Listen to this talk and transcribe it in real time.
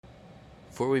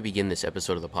Before we begin this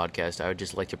episode of the podcast, I would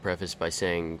just like to preface by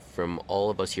saying from all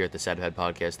of us here at the SadPad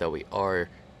podcast that we are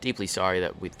deeply sorry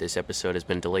that this episode has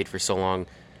been delayed for so long.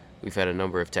 We've had a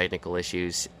number of technical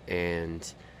issues, and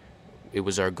it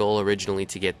was our goal originally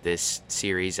to get this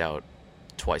series out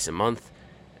twice a month,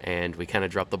 and we kind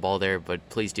of dropped the ball there, but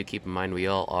please do keep in mind we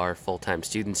all are full-time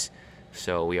students,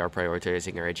 so we are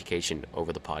prioritizing our education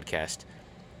over the podcast.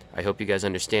 I hope you guys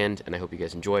understand, and I hope you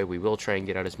guys enjoy. We will try and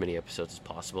get out as many episodes as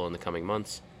possible in the coming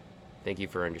months. Thank you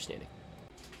for understanding.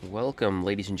 Welcome,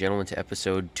 ladies and gentlemen, to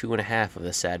episode 2.5 of the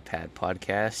SadPad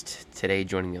podcast. Today,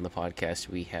 joining me on the podcast,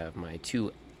 we have my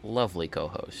two lovely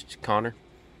co-hosts, Connor.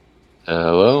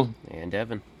 Hello. And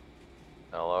Evan.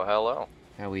 Hello, hello.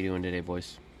 How are we doing today,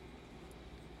 boys?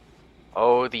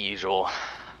 Oh, the usual.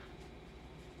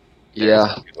 Yeah.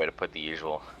 There's a good way to put the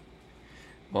usual.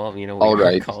 Well, you know, All we are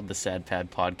right. called the SadPad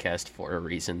podcast for a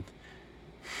reason.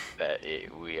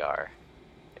 We are.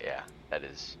 Yeah, that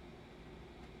is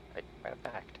a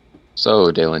fact. So,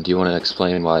 Dalen, do you want to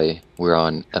explain why we're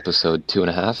on episode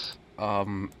 2.5?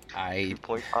 I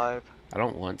 2.5? I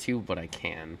don't want to, but I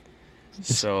can.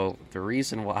 So, the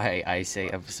reason why I say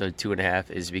episode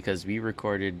 2.5 is because we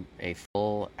recorded a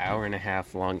full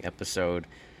hour-and-a-half long episode,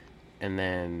 and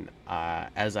then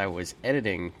as I was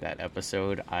editing that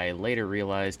episode, I later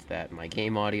realized that my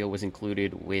game audio was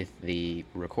included with the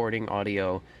recording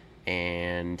audio,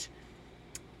 and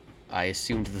I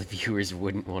assumed the viewers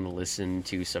wouldn't want to listen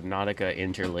to Subnautica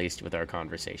interlaced with our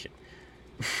conversation.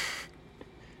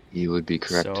 You would be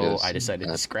correct. So I decided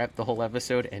to scrap the whole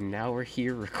episode, and now we're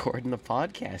here recording the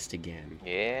podcast again.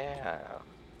 Yeah.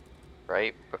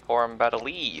 Right before I'm about to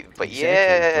leave. But Exactly,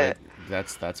 yeah.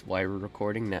 but that's why we're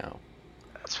recording now.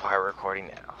 That's why we're recording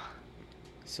now.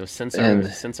 So since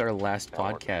our last Now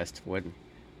we're- podcast,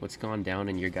 what's gone down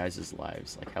in your guys'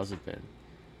 lives? Like, how's it been?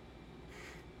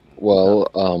 Well,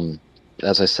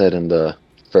 as I said in the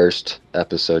first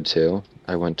episode too,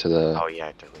 I went to the Oh, yeah,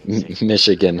 I totally see.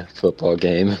 Michigan football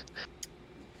game.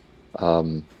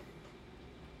 And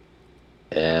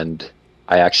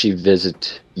I actually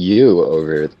visit you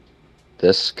over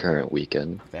this current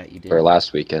weekend, That you did. or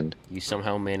last weekend. You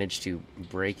somehow managed to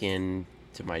break in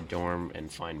to my dorm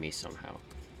and find me somehow,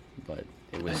 but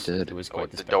it was I did. it was Oh,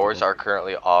 quite the the doors spectacle. are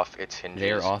currently off its hinges.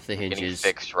 They're off the Getting hinges.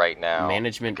 fixed right now.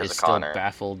 Management because is of still Connor.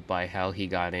 baffled by how he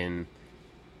got in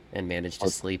and managed to Oh.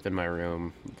 sleep in my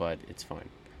room, but it's fine.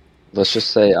 Let's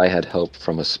just say I had help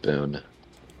from a spoon.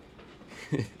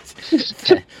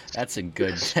 That's a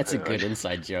good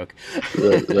inside joke.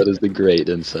 That is the great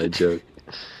inside joke.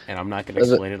 And I'm not going to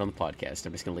Evan- explain it on the podcast.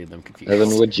 I'm just going to leave them confused. Evan,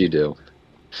 what'd you do?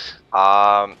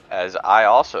 As I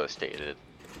also stated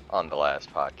on the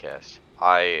last podcast,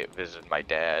 I visited my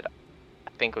dad,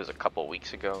 I think it was a couple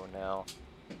weeks ago now,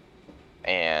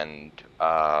 and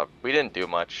we didn't do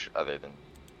much other than,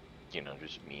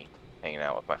 just me hanging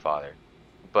out with my father.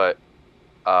 But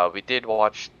we did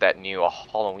watch that new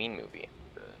Halloween movie,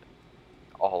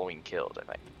 All Halloween Kills, I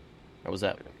think. How was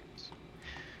that?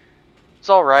 It's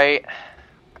alright.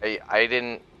 I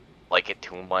didn't like it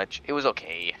too much. It was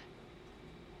okay.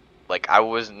 Like, I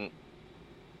wasn't...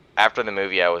 After the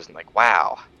movie, I wasn't like,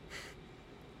 wow.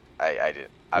 I didn't...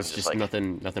 I was It's just just like...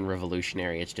 nothing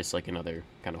revolutionary. It's just like another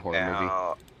kind of horror movie.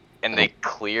 "No." And they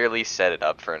clearly set it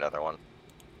up for another one.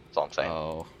 That's all I'm saying.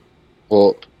 Oh,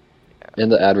 Well, in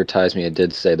the advertisement, it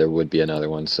did say there would be another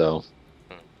one, so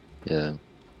Hmm. yeah.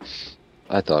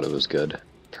 I thought it was good,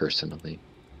 personally.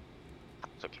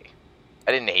 It's okay.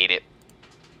 I didn't hate it,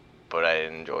 but I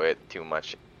didn't enjoy it too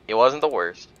much. It wasn't the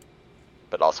worst,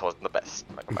 but also wasn't the best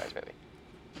Michael Myers movie.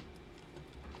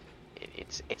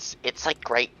 It's like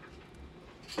right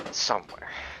somewhere.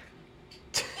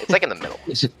 It's like in the middle,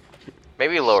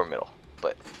 maybe lower middle,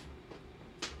 but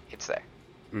it's there.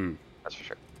 Hmm. That's for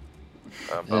sure.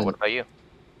 But what about you?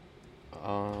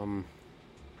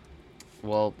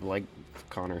 Well, like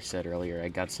Connor said earlier, I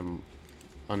got some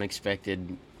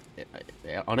unexpectedly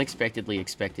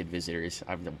expected visitors.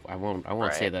 I won't say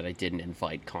Right. that I didn't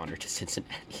invite Connor to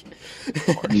Cincinnati.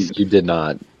 You did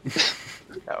not.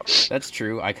 No. That's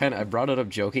true. I brought it up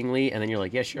jokingly, and then you're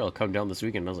like, "Yeah, sure, I'll come down this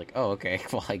weekend." And I was like, "Oh, okay.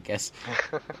 Well, I guess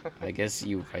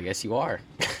you are."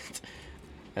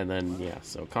 And then yeah,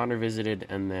 so Connor visited,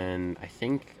 and then I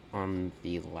think on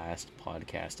the last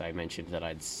podcast I mentioned that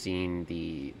I'd seen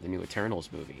the new Eternals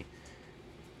movie,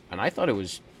 and I thought it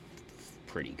was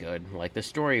pretty good. Like, the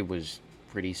story was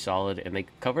pretty solid, and they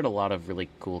covered a lot of really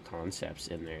cool concepts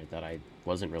in there that I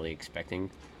wasn't really expecting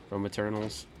from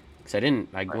Eternals. Because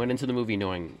I went into the movie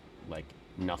knowing like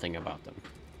nothing about them,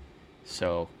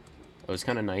 so it was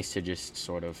kind of nice to just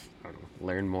sort of, I don't know,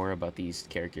 learn more about these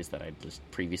characters that I'd just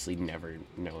previously never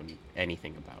known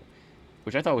anything about.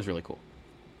 which I thought was really cool.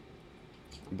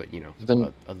 But Then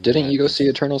other than didn't that, you go it's see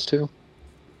just- Eternals too?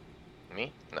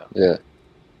 Me? No, Yeah.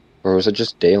 Or was it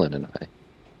just Dalen and I?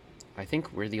 I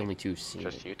think we're the only two seeing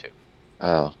just it. you two.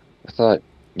 Oh, I thought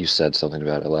you said something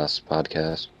about it last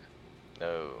podcast.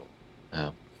 No.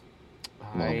 Oh.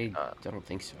 I Uh, don't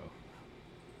think so.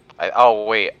 Oh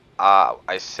wait.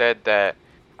 I said that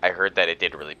I heard that it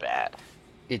did really bad.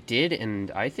 It did,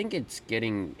 and I think it's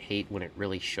getting hate when it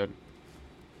really shouldn't.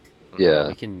 Yeah.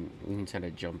 We can kind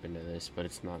of jump into this, but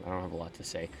it's not. I don't have a lot to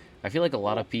say. I feel like a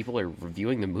lot of people are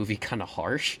reviewing the movie kind of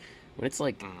harsh when it's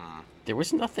like Mhm. there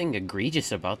was nothing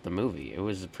egregious about the movie.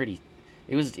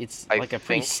 It's I like a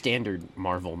pretty think- standard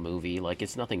Marvel movie. Like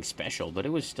it's nothing special, but it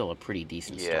was still a pretty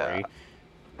decent Yeah. story.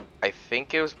 I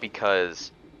think it was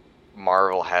because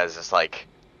Marvel has this like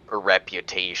a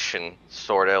reputation,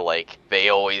 sort of like they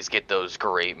always get those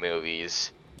great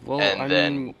movies. Well, And I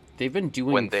then mean, they've been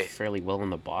doing when they- fairly well in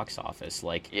the box office.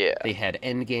 Like Yeah. they had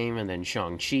Endgame and then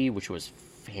Shang-Chi, which was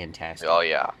fantastic. Oh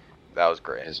yeah, that was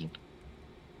great. Isn't-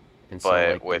 And so but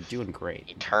like, with they're doing great.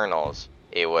 Eternals,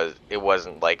 it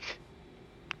wasn't like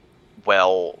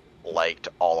well liked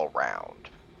all around.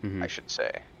 Mhm. I should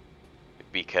say,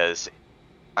 because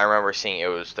I remember seeing it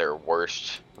was their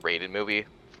worst rated movie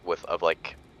of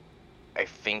like, I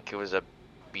think it was a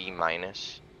B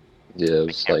minus. Yeah, it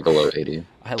was like below 80.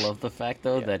 I love the fact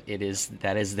though Yeah.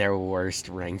 that is their worst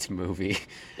ranked movie,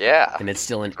 Yeah, and it's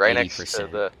still an right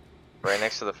 80%.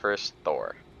 next to the first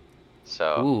Thor.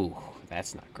 So Ooh,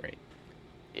 that's not great.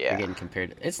 yeah, We're getting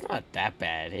compared. It's not that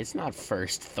bad. It's not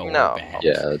first Thor No. bad.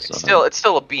 Yeah, it's it's not.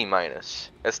 still a B minus.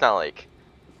 It's not like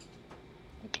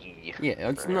D. Yeah,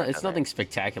 it's or not. It's anything. nothing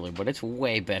spectacular, but it's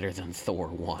way better than Thor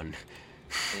 1.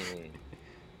 Mhm.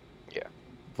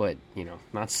 But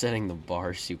not setting the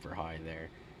bar super high there.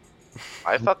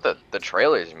 I thought that the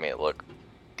trailers made it look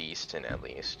decent at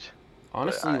least.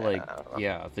 Honestly, I like, don't know.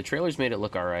 yeah, the trailers made it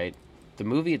look alright. The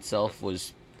movie itself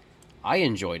was, I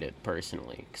enjoyed it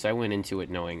personally because I went into it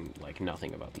knowing like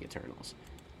nothing about the Eternals,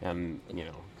 and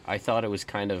I thought it was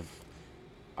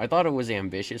I thought it was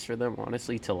ambitious for them,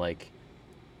 honestly, to like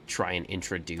try and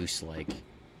introduce like,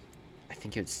 I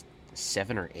think it's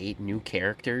 7 or 8 new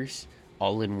characters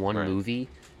all in one Right. movie.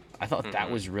 I thought that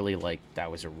Mhm. was really like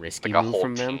that was a risky Like a move whole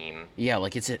from them. team. Yeah,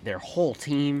 like it's their whole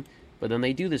team, but then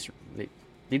they do this.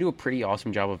 They do a pretty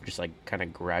awesome job of just like kind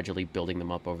of gradually building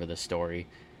them up over the story.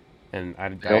 And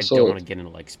I also- don't want to get into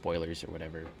like spoilers or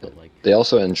whatever, but like They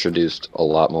also introduced a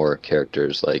lot more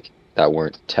characters like that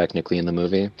weren't technically in the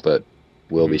movie, but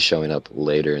will be Mhm. showing up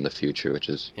later in the future, which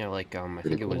is I Pretty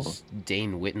think it cool. was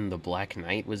Dane Whitten, the Black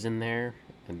Knight, was in there,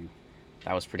 and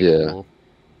that was pretty Yeah. cool.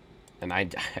 And I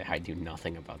do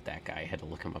nothing about that guy. I had to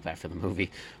look him up after the movie,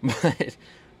 but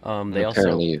they also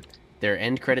apparently their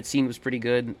end credit scene was pretty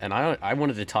good, and I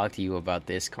wanted to talk to you about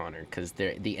this, Connor, because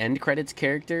the end credits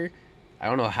character, I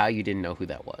don't know how you didn't know who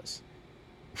that was.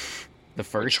 The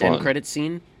first Which end one? credit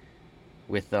scene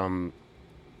with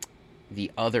the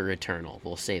other Eternal,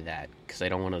 we'll say that because I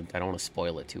don't want to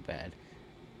spoil it too bad.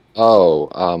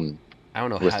 I don't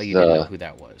know With how you didn't know the- who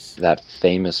that was. that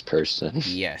famous person.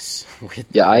 Yes, with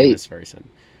Yeah, the famous person.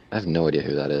 I have no idea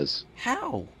who that is.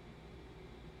 How?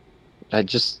 I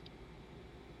just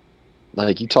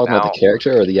like you talking about Now- the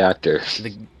character or the actor?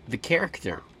 The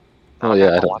character. Oh, I'll yeah,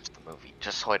 have I to don't- watch the movie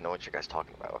just so I know what you guys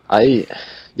talking about.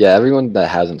 Yeah, everyone that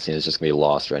hasn't seen it is just gonna be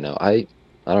lost right now. I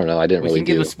don't know. I didn't We really can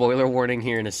give do. a spoiler warning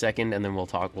here in a second, and then we'll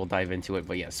dive into it.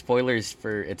 But yeah, spoilers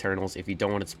for Eternals. If you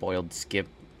don't want it spoiled, skip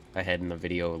ahead in the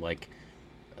video like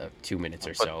 2 minutes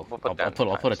or so. we'll put I'll that put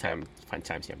a timestamp.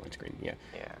 timestamp on screen. Yeah,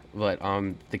 Yeah. but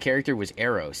the character was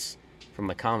Eros from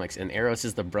the comics, and Eros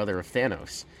is the brother of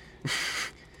Thanos. I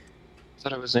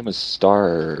thought his name was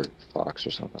Star Fox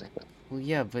or something like that. Well,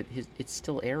 yeah, but it's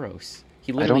still Eros.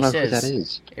 He I don't literally know who that says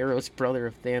is. Eros, brother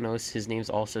of Thanos. His name's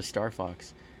also Star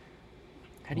Fox.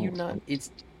 How do you Oh, not? fuck. It's.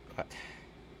 I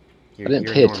didn't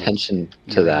you're pay a normie. attention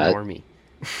to You're a that. normie.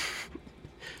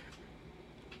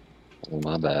 Oh,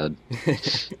 my bad.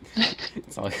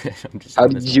 It's all good. I'm just How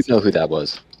did you know who that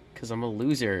was? Because I'm a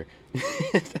loser.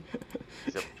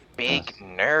 He's a big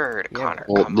nerd, Yeah. Connor.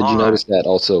 Well, Come did on. you notice that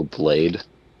also Blade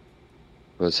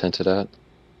was hinted at?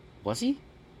 Was he?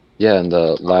 Yeah, in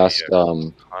the last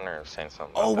Connor was saying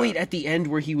something. Oh about wait, that. at the end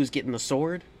where he was getting the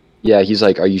sword. yeah, he's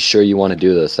like, "Are you sure you want to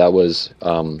do this?" That was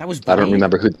That was I don't Blade?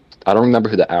 remember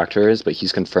who the actor is, but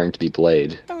he's confirmed to be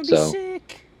Blade. That would be So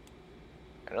sick.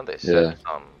 I know they said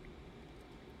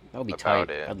That would be about tight.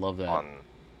 it I'd love that. on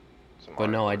some But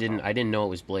no, I article or didn't. I didn't know it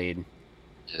was Blade.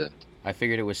 Yeah. I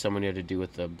figured it was someone who had to do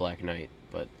with the Black Knight,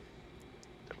 but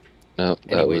No,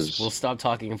 that Anyways, we'll was stop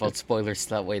talking about spoilers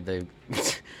so that way the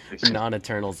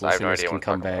non-Eternals I have no listeners idea can what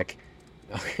come I'm back.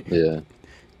 yeah.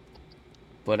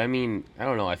 But I mean, I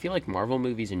don't know. I feel like Marvel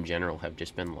movies in general have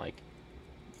just been like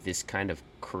this kind of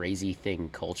crazy thing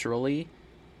culturally,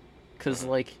 because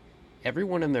like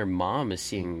everyone and their mom is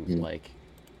seeing Mhm. like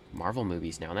Marvel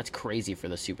movies now, and that's crazy for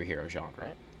the superhero genre.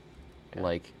 Right. Yeah.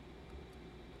 Like,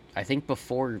 I think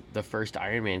before the first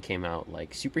Iron Man came out,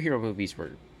 like superhero movies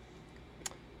were,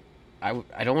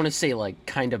 I don't want to say like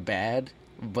kind of bad,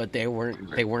 but they weren't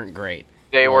great.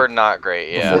 They Like, were not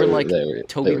great. Yeah, before They were- like they were-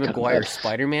 Tobey they were kinda Maguire's bad.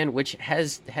 Spider-Man, which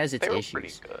has its they were pretty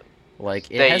issues. good.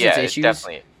 Like it They, has yeah, its it's issues,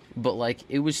 definitely. but like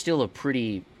it was still a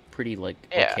pretty like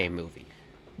Yeah. okay movie.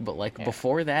 But like Yeah.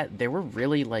 before that, they were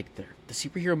really like the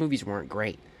superhero movies weren't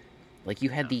great. Like you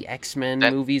had the X-Men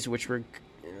That- movies, which were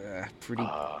pretty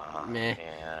meh,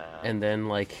 Yeah. and then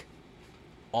like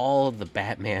all of the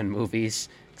Batman movies.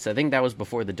 So I think that was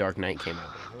before the Dark Knight came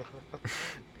out.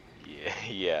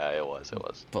 yeah, it was. It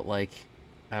was. But like,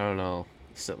 I don't know.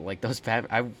 So like those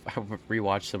I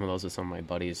rewatched some of those with some of my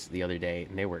buddies the other day,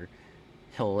 and they were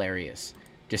hilarious.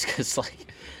 Just because like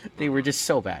they were just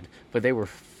so bad, but they were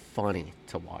funny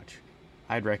to watch.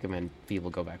 I'd recommend people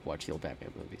go back watch the old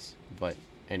Batman movies. But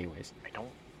anyways, I don't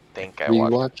think I We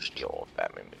watched watched- the old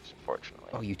Batman movies, unfortunately.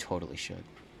 oh, you totally should.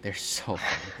 They're so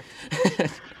funny.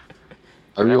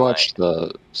 I rewatched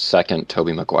the second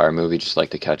Tobey Maguire movie just like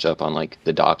to catch up on like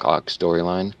the Doc Ock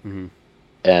storyline, Mhm.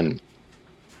 and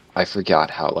I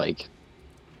forgot how like,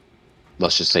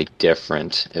 let's just say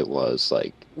different it was.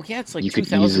 Like Well, yeah, it's like You could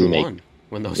easily 2001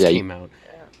 when those Yeah, you- came out.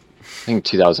 I think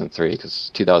 2003 because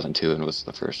 2002 was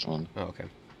the first one. Oh, okay.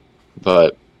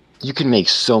 But you can make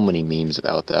so many memes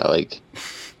about that. Like,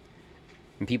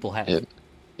 And people have. It-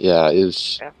 yeah,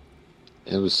 Yeah.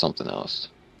 it was something else.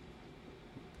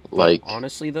 But Like,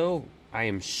 honestly, though, I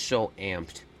am so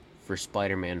amped for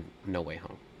Spider-Man: No Way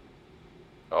Home.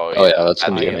 oh yeah, that's I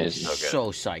gonna I be think am it's amazing. so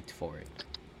good. so psyched for it.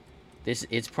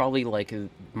 It's probably like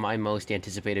my most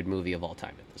anticipated movie of all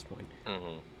time at this point.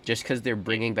 Mhm. Just because they're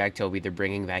bringing back Toby, they're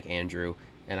bringing back Andrew,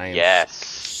 and I am Yes.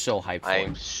 so hyped for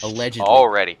I'm it. Allegedly,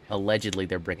 already. allegedly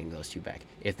they're bringing those two back.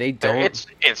 If they There, don't, it's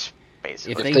if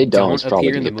basically they, they don't, don't it's probably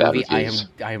appear in the gonna get bad movie, reviews.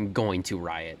 I am going to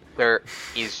riot. there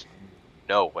is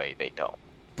no way they don't.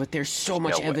 But there's so There's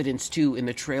much no way. evidence too in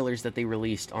the trailers that they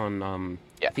released on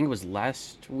Yeah. I think it was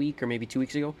last week or maybe 2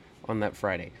 weeks ago on that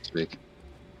Friday. This week.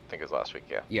 I think it was last week.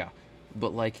 Yeah. Yeah.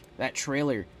 But like that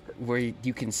trailer where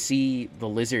you can see the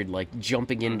lizard like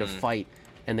jumping in to Mhm. fight,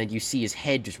 and then you see his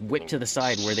head just whip to the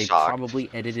side where they Shocked. probably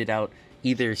edited out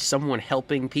either someone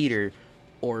helping Peter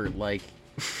or like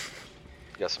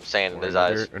Got some sand in or his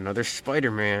eyes. another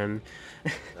Spider-Man.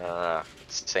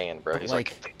 Sand, bro. But, He's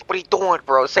like, like, what are you doing,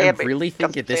 bro? I Sand. really got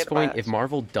think some at this sand in my point, if eyes."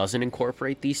 Marvel doesn't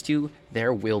incorporate these two,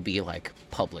 there will be like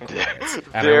public riots, and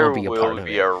I there will be a part of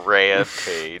it. a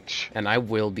rampage. And I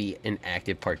will be an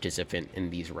active participant in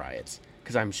these riots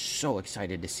because I'm so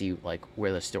excited to see like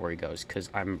where the story goes because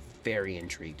I'm very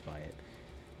intrigued by it.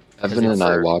 Evan it's and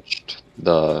I for- watched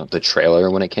the trailer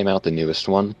when it came out, the newest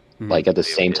one, Mhm. like at the Yeah,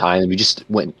 we same did. time, and we just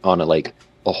went on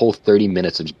a whole 30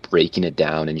 minutes of just breaking it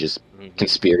down and just Mhm.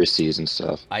 conspiracies and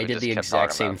stuff. I We did just the kept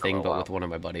exact talking same about it for a thing, little but while. with one of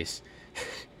my buddies,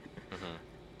 Mhm.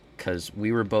 because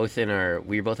we were both at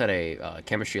a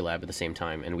chemistry lab at the same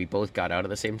time, and we both got out at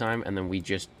the same time, and then we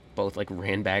just both like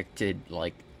ran back to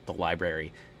like the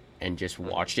library and just Mm-hmm.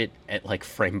 watched it at like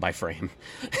frame by frame.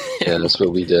 Yeah, that's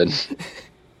what we did.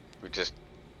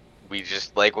 We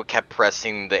just like we kept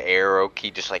pressing the arrow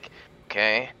key, just like,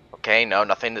 okay, no,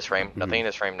 nothing in this frame, Mm-hmm. nothing in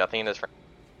this frame, nothing in this frame.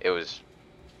 It was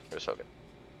so good.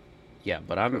 Yeah,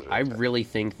 but Those are I exciting. really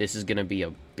think this is gonna be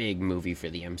a big movie for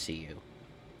the MCU.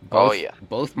 Oh, yeah.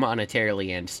 both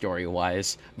monetarily and story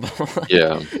wise.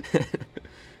 Yeah.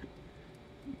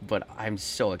 But I'm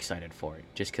so excited for it,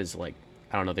 just because like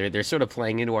I don't know, they're sort of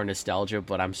playing into our nostalgia,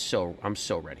 but I'm so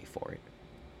ready for it.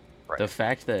 Right. The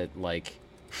fact that like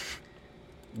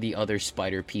the other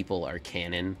Spider people are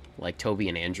canon, like Toby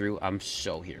and Andrew, I'm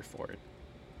so here for it.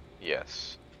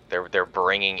 Yes, they're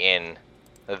bringing in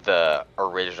the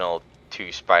original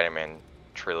two Spider-Man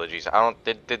trilogies. I don't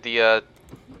did the Andrew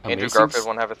Amazing Garfield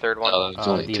one have a third one? It's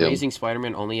only the two. Amazing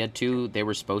Spider-Man only had 2. They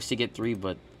were supposed to get 3,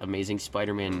 but Amazing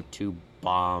Spider-Man 2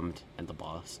 bombed at the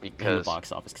Because-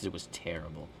 box office because it was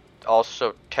terrible.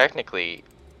 Also, technically,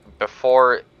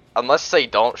 before unless they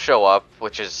don't show up,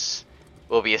 which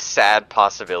will be a sad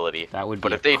possibility. That would be.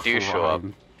 But a if they do show up,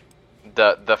 crime.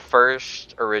 the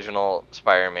first original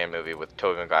Spider-Man movie with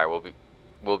Tobey Maguire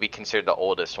will be considered the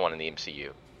oldest one in the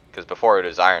MCU because before it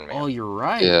was Iron Man. Oh, you're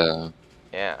right. Yeah.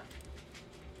 Yeah.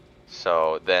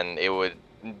 So then it would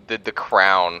the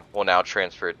crown will now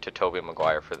transfer to Tobey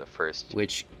Maguire for the first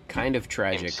Which kind of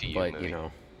tragic, MCU but movie. you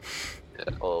know.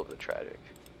 a little bit tragic.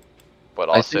 But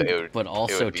I also, think- it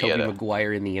would be Tobey at a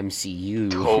Maguire in the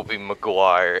MCU. Tobey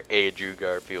Maguire, Andrew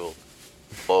Garfield,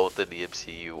 both in the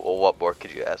MCU. Well, what more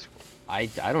could you ask for? I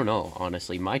don't know,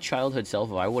 honestly. My childhood self,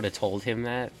 if I would have told him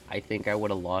that, I think I would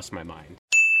have lost my mind.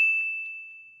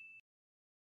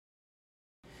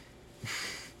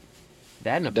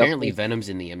 That and apparently Definitely. Venom's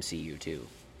in the MCU too.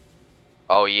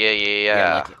 Oh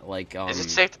yeah. Like Is it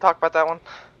safe to talk about that one?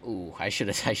 Ooh, I should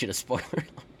have spoiler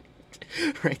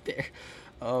alert right there.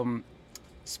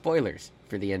 Spoilers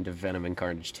for the end of Venom and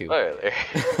Carnage 2. Oh,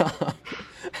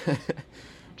 there.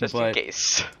 Just in But,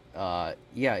 case.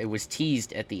 yeah, it was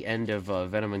teased at the end of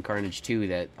Venom and Carnage 2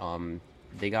 that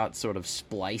they got sort of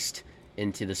spliced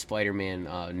into the Spider-Man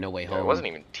No Way Yeah, Home. it wasn't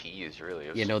even teased, really. It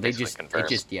was You know, they basically just confirmed. it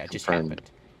just Confirmed.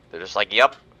 happened, They're just like,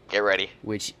 yep, get ready.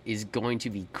 which is going to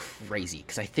be crazy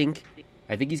because I think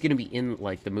he's gonna be in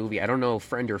like the movie. I don't know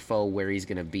friend or foe where he's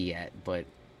gonna be at, but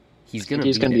he's gonna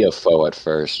He's gonna there. be a foe at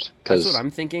first, That's because what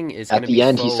I'm thinking. Is at gonna the be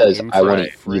end he foe says, in "I want front to of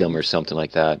eat him" friend. or something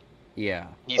like that. Yeah,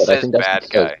 He But I says think that's bad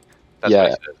because- guy. That's yeah, what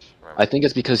he says. Remember? I think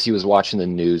it's because he was watching the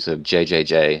news of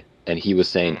JJJ, and he was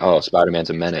saying, "Oh, Spider-Man's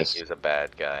a He was saying menace." He was a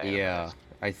bad guy. and a yeah. menace.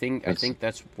 I think It's-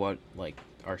 that's what like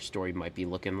our story might be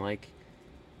looking like.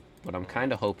 But I'm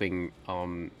kind of hoping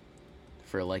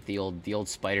for like the old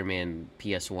Spider-Man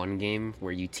PS1 game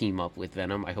where you team up with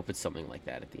Venom. I hope it's something like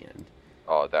that at the end.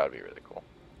 Oh, that would be really cool.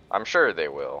 I'm sure they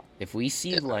will. If we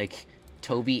see like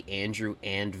Toby, Andrew,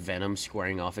 and Venom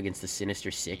squaring off against the Sinister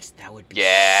Six, that would be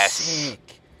Yes!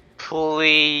 sick.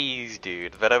 Please,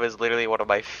 dude. Venom is literally one of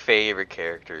my favorite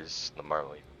characters in the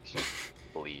Marvel universe.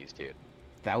 Please, dude.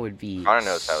 That would be Connor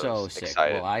knows how so excited sick.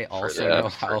 Well, I for also the know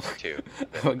how, first two how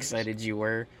Venom excited you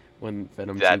were when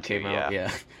Venom 2 That came too, out.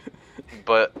 Yeah.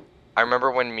 But I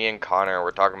remember when me and Connor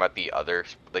were talking about the other,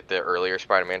 like the earlier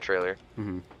Spider-Man trailer,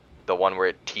 hmm the one where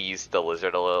it teased the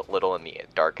lizard a little in the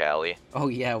dark alley. Oh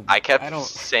yeah. I kept don't.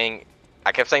 saying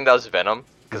that was Venom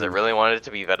because I Mhm. really wanted it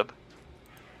to be Venom.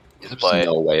 There's but-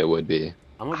 no way it would be.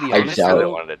 I'm gonna be I honest just really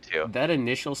though. wanted it to. That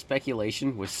initial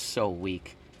speculation was so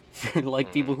weak. For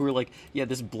like people who were like, yeah,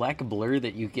 this black blur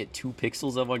that you get 2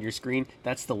 pixels of on your screen,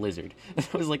 that's the lizard. And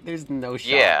I was like, there's no shot.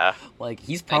 Yeah, Like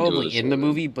he's I knew it probably was in the him.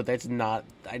 movie, but that's not.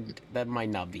 That might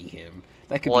not be him.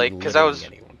 That could Like, be 'cause I literally was-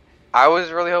 anyone. I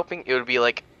was really hoping it would be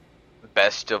like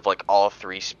best of like all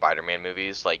 3 Spider-Man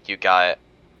movies. Like you got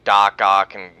Doc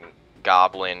Ock and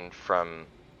Goblin from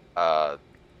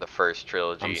the first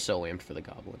trilogy. I'm so amped for the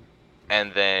Goblin.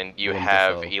 And then you Willem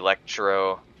have Dafoe.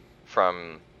 Electro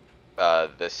from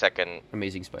the second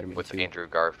Amazing Spider-Man with 2. Andrew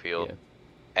Garfield, Yeah.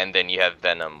 and then you have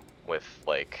Venom with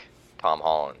like Tom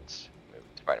Holland's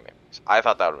Spider-Man. I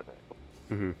thought that would.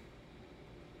 Mhm.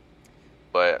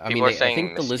 But I people mean, are saying I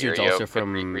think the lizard's Mysterio also could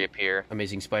from reappear.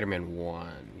 Amazing Spider-Man 1.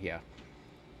 Yeah.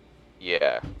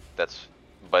 Yeah,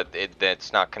 but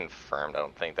it's not confirmed. I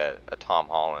don't think that a Tom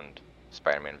Holland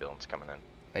Spider-Man villain's coming in.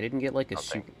 I didn't get like a Okay.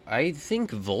 super. I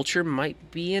think Vulture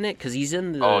might be in it because he's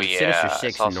in the Oh, yeah, Sinister I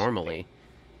Six saw normally.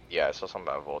 Yeah, I saw something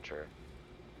about Vulture.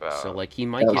 So like he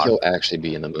might That get he'll actually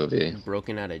be in the movie.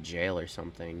 broken out of jail or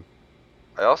something.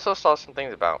 I also saw some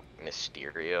things about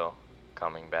Mysterio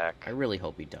coming back. I really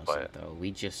hope he doesn't But- though.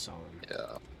 We just saw him,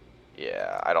 Yeah.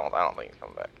 Yeah, I don't think he's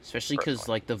coming back. especially because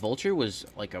personally. like the Vulture was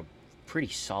like a pretty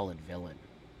solid villain.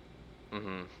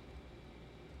 Mm-hmm.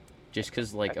 Just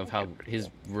because like I of think how he's pretty his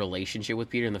relationship with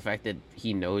Peter and the fact that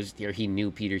he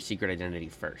knew Peter's secret identity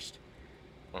first,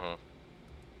 Mm-hmm.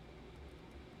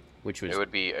 which was It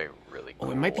would be a really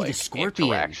cool, it might be the like, Scorpion.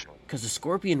 interaction. because the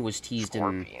Scorpion was teased in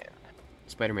Scorpion.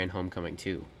 Spider-Man: Homecoming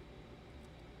too.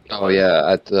 Oh yeah,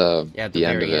 at the Yeah, at the the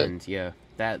end of very it. end. Yeah,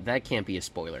 that can't be a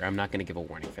spoiler. I'm not gonna give a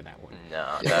warning for that one.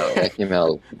 No, Yeah, that came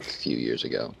out a few years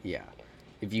ago. Yeah.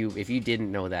 If you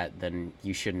didn't know that, then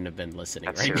you shouldn't have been listening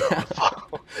that's right your now. own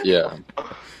fault. Yeah. But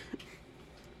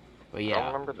I don't yeah,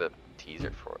 remember the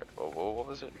teaser for it. What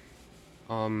was it?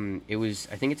 it was.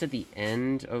 I think it's at the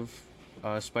end of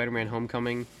Spider-Man: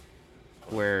 Homecoming,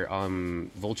 where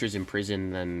Vulture's in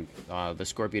prison. Then the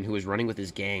Scorpion, who is running with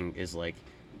his gang, is like,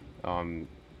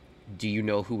 "Do you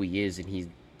know who he is?" And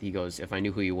he goes, "If I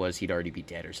knew who he was, he'd already be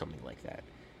dead," or something like that.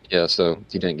 Yeah, so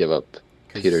he didn't give up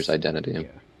 'Cause- Peter's identity. Yeah.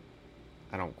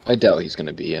 I don't. I doubt he's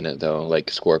gonna be in it though, like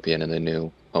Scorpion in the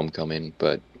new Homecoming,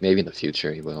 but maybe in the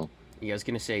future he will. Yeah, I was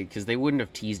gonna say because they wouldn't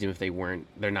have teased him if they weren't.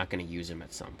 They're not gonna use him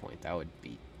at some point. That would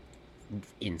be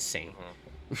insane.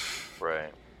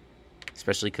 Right.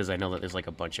 Especially because I know that there's like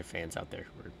a bunch of fans out there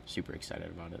who are super excited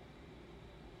about it.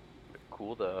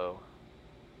 Cool though.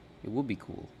 It would be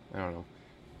cool. I don't know.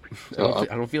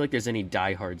 I don't feel like there's any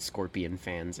diehard Scorpion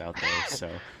fans out there,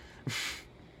 so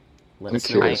let I'm us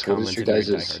know in the curious, what was comments your if you're a guys'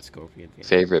 diehard Scorpion fan.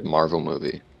 favorite Marvel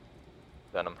movie?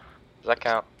 Venom. Does that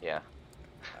count? Yeah.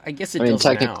 I guess it I mean, does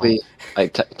now.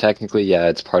 technically, yeah,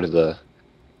 it's part of the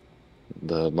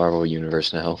Marvel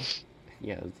universe now.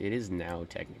 Yeah, it is now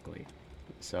technically.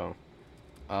 So,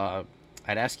 I'd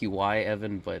ask you why,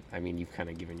 Evan, but I mean, you've kind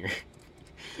of given your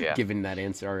Yeah. given that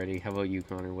answer already. How about you,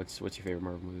 Connor? What's your favorite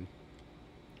Marvel movie?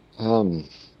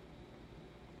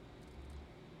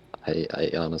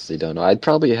 I honestly don't know. I'd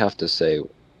probably have to say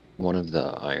one of the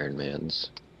Iron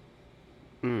Mans.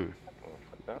 Hmm.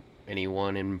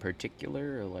 Anyone in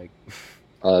particular, or like?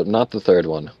 Not the third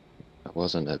one. I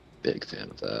wasn't a big fan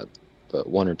of that, but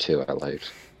one or two I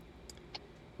liked.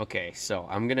 Okay, so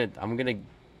I'm gonna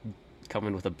come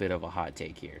in with a bit of a hot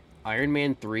take here. Iron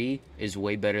Man 3 is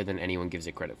way better than anyone gives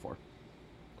it credit for.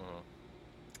 Mhm.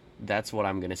 That's what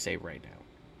I'm gonna say right now,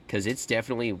 because it's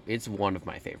one of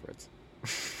my favorites.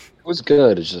 It was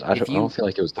good. It's just I If don't feel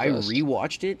like it was the I best.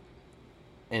 rewatched it,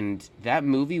 and that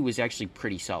movie was actually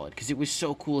pretty solid because it was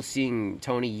so cool seeing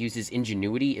Tony use his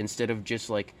ingenuity instead of just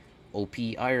like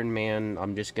OP Iron Man.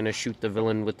 I'm just gonna shoot the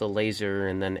villain with the laser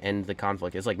and then end the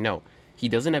conflict. It's like no, he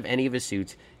doesn't have any of his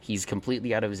suits. He's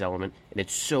completely out of his element, and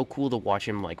it's so cool to watch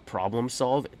him like problem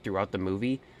solve throughout the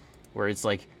movie, where it's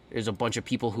like there's a bunch of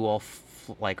people who all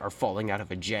like are falling out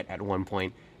of a jet at one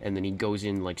point, and then he goes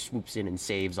in like swoops in and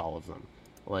saves all of them,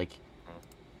 like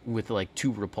with like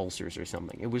 2 repulsors or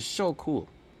something. It was so cool.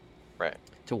 Right.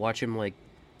 To watch him like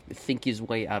think his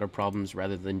way out of problems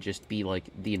rather than just be like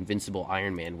the invincible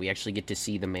Iron Man. We actually get to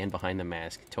see the man behind the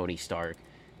mask, Tony Stark,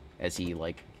 as he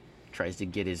like tries to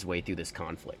get his way through this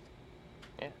conflict.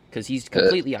 Yeah. Because he's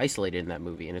completely isolated in that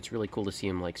movie, and it's really cool to see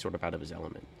him like sort of out of his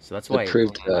element. So that's why It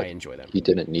proved I that enjoy that he movie.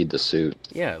 didn't need the suit.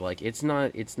 Yeah, like it's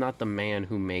not the man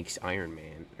who makes Iron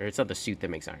Man, or it's not the suit that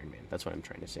makes Iron Man. That's what I'm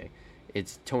trying to say.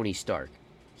 It's Tony Stark.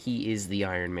 He is the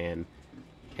Iron Man,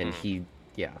 and he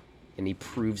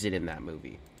proves it in that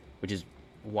movie, which is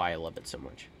why I love it so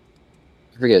much.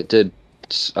 I forget, did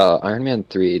Iron Man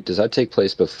 3, does that take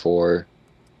place before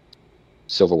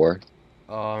Civil War?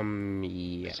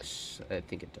 Yes, I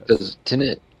think it does.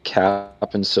 Didn't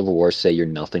Cap in Civil War say you're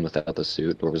nothing without the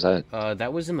suit, or was that?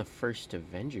 That was in the first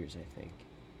Avengers, I think.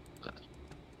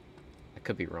 I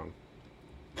could be wrong.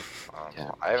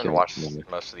 Yeah, I haven't can't watched remember.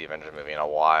 most of the Avengers movie in a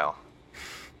while.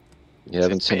 You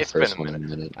haven't seen the It's been first a one in a minute.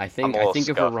 minute. I think I'm a little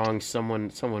if we're scuffed. wrong, someone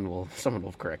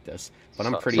will correct us. But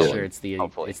I'm pretty Someone, sure it's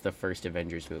hopefully. the first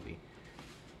Avengers movie.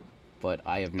 But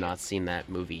I have not seen that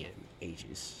movie in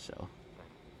ages, so.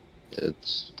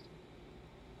 It's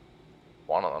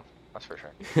One of them, that's for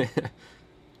sure.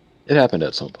 it happened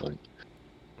at some point.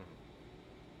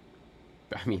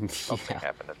 I mean, Something yeah,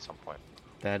 happened at some point.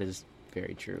 that is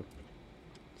very true.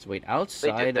 So wait,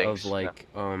 outside of things, like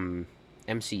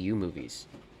MCU movies,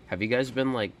 have you guys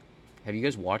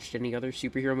watched any other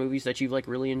superhero movies that you've like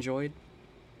really enjoyed?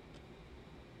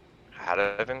 Out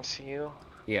of MCU?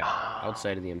 Yeah,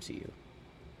 outside of the MCU.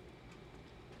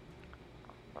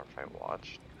 Or if I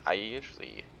watched. I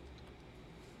usually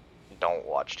don't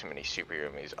watch too many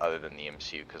superhero movies other than the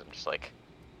MCU because I'm just like,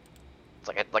 it's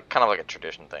like kind of like a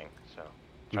tradition thing. So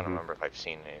I'm trying to remember if I've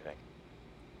seen anything.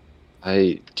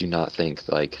 I do not think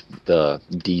like the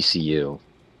DCU,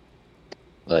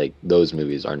 like those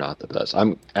movies are not the best.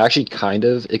 I'm actually kind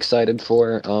of excited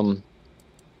for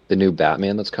the new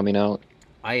Batman that's coming out,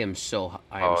 I am so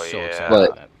Oh, excited yeah. about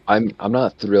but that. I'm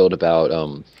not thrilled about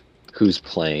who's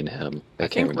playing him. I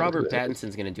can't think remember Robert who it is.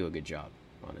 Pattinson's gonna do a good job,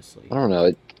 honestly. I don't know.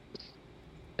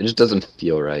 It just doesn't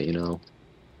feel right, you know.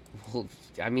 Well,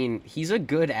 I mean, he's a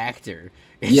good actor.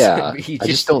 Yeah, he I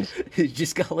just don't. he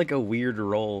just got like a weird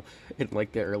role in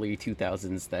like the early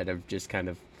 2000s that have just kind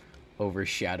of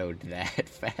overshadowed that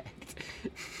fact.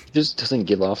 It just doesn't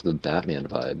give off the Batman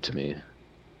vibe to me.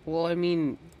 Well, I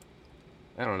mean,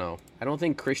 I don't know. I don't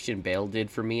think Christian Bale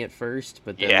did for me at first,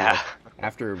 but then Yeah. like,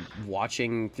 after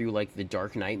watching through like the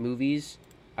Dark Knight movies,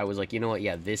 I was like, you know what?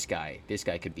 Yeah, this guy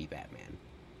could be Batman.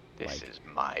 This Like, is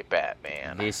my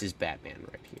Batman. This is Batman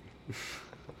right here.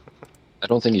 I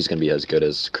don't think he's gonna be as good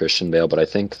as Christian Bale, but I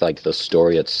think like the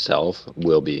story itself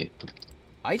will be.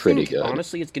 I Pretty think good.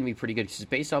 honestly it's gonna be pretty good because it's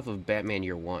based off of Batman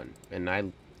Year One,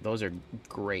 and those are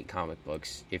great comic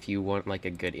books. If you want like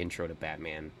a good intro to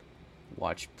Batman,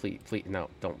 watch please no,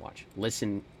 don't watch.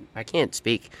 Listen, I can't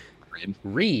speak.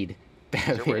 Read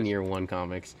Batman words. Year One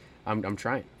comics. I'm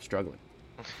trying, struggling.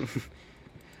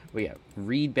 But yeah,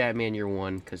 read Batman Year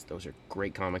One because those are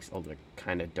great comics. Although they're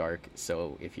kind of dark,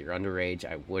 so if you're underage,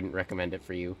 I wouldn't recommend it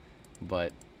for you.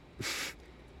 But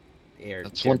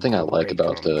That's one thing I like great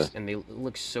about comics, and they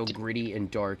look so gritty and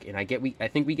dark. And I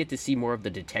think we get to see more of the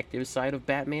detective side of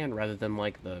Batman rather than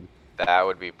like the That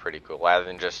would be pretty cool, rather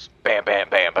than just bam, bam,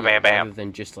 bam, bam, yeah, bam, rather bam.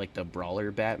 than just like the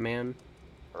brawler Batman,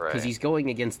 because Right. he's going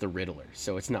against the Riddler,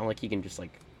 so it's not like he can just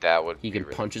like That would. he be can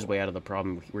really punch his cool. way out of the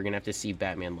problem. We're gonna have to see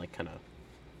Batman like kind of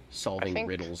solving think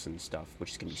riddles and stuff,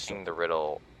 which is gonna be so Seeing the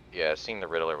riddle, yeah, seeing the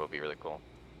Riddler would be really cool.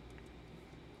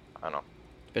 I don't know.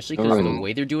 especially because the Um,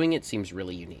 way they're doing it seems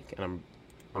really unique, and I'm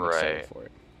excited Right. for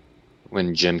it.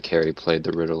 when Jim Carrey played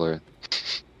the Riddler.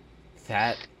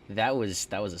 That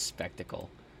was a spectacle.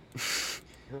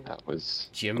 That was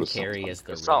Jim was Carrey something. as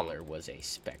the Some. Riddler was a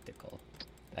spectacle.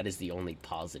 That is the only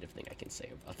positive thing I can say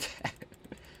about that.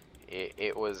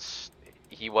 It was.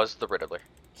 He was the Riddler.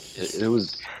 It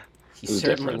was He it was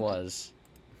certainly different. was.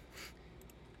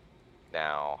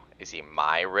 Now, is he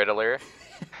my Riddler?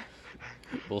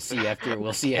 We'll see after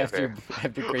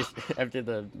after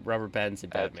the Robert Pattinson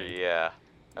After, Batman. yeah.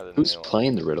 Other than who's the new one.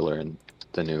 playing the Riddler in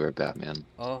the newer Batman?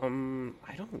 I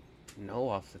don't know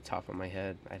off the top of my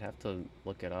head. I'd have to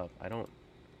look it up. I don't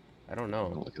I'll know.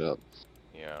 look it up.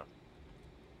 Yeah.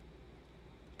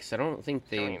 Because I don't think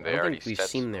I mean, I they don't already think we've said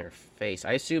seen so. their face.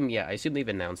 I assume they've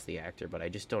announced the actor, but I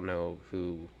just don't know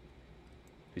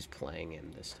who's playing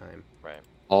him this time. Right.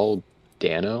 Paul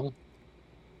Dano?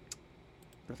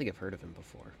 I don't think I've heard of him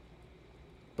before.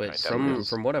 But Right, that was-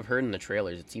 from what I've heard in the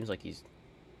trailers, it seems like he's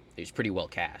pretty well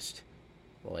cast.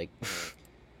 Like,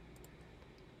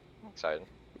 I'm excited.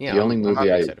 yeah, The only I'm movie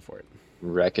very I- excited for it.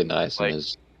 Recognize him Like,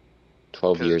 as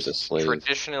 12 Years a 'Cause Slave.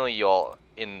 Traditionally, y'all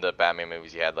in the Batman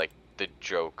movies, you had like the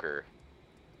Joker,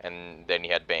 and then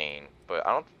you had Bane. But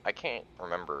I can't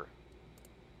remember,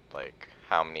 like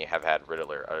how many have had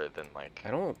Riddler other than like.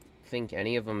 I don't think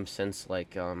any of them since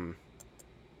like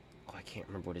I can't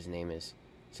remember what his name is.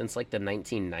 Since like the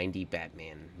 1990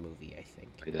 Batman movie, I think.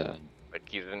 Yeah. Like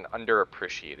he's an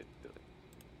underappreciated villain.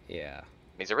 Yeah.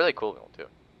 He's a really cool villain too.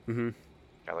 Mhm.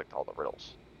 I liked all the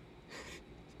riddles.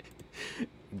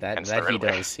 That Hence the he Riddler.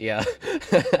 does. Yeah.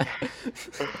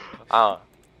 I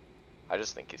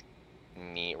just think he's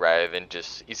neat rather than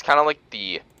just. He's kind of like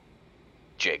the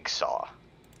Jigsaw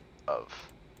of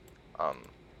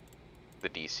the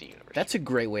DC universe. That's a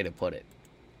great way to put it.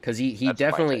 Cuz he That's my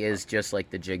definitely take on is just like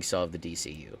the Jigsaw of the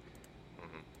DCU.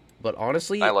 Mhm. But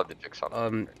honestly, I love the Jigsaw.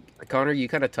 Connor, you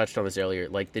kind of touched on this earlier.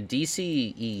 Like the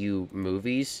DCEU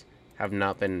movies have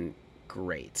not been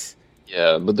great.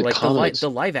 Yeah, but the like comics. the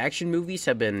live action movies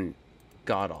have been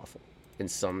god awful in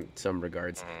some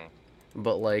regards. Mhm.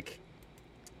 But like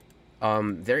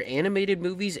their animated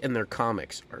movies and their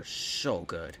comics are so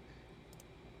good.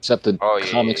 Except the Oh, yeah,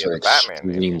 comics yeah, are the Batman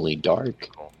movie. extremely dark.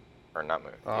 Cool. Or not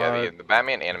movie. Uh, The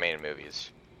Batman animated movies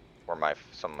were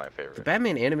some of my The favorites.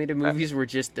 Batman animated Bat- movies were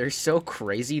just they're so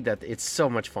crazy that it's so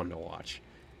much fun to watch.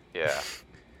 Yeah.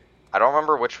 I don't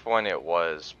remember which one it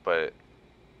was, but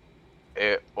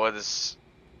it was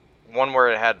one where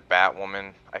it had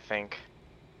Batwoman, I think.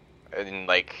 And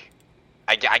like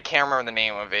I can't remember the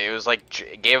name of it. It was like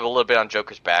it gave a little bit on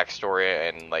Joker's backstory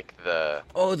and like the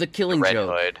Oh, the Killing Red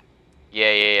Joke. Hood.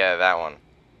 Yeah, that one.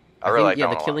 I really think, like yeah, that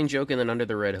the one a lot. Killing Joke and then Under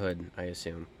the Red Hood, I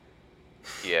assume.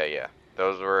 Yeah.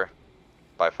 Those were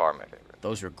by far my favorite.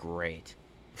 Those were great.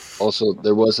 Also,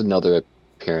 there was another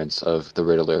appearance of the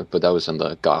Riddler, but that was in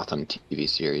the Gotham TV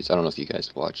series. I don't know if you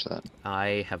guys watched that.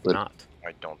 I have But- not.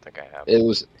 I don't think I have.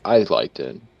 I liked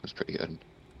it. It was pretty good.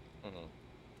 Mhm.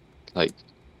 Like,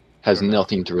 has I don't know.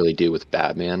 nothing to really do with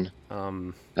Batman.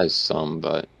 Um Has some,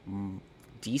 but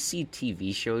DC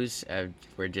TV shows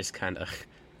were just kind of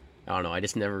I don't know, I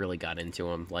just never really got into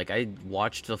them. Like I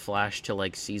watched The Flash till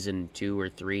like season 2 or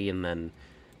 3 and then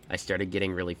I started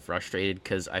getting really frustrated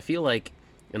cuz I feel like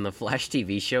in the Flash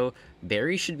TV show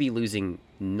Barry should be losing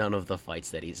none of the fights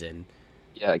that he's in.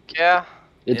 yeah, Yeah.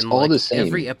 it's And, all like, the same.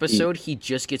 Every episode he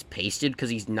just gets pasted cuz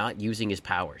he's not using his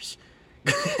powers.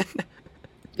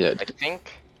 Yeah, I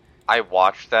think I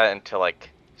watched that until like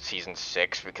season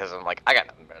 6 because I'm like, I got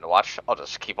nothing better to watch. I'll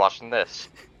just keep watching this.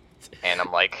 And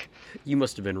I'm like, You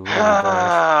must have been really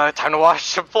bored. time to watch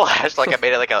some Flash. Like I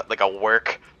made it like a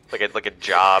work, like a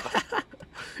job.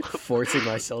 Forcing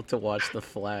myself to watch The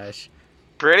Flash.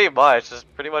 Pretty much, that's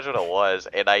pretty much what it was.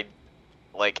 And I,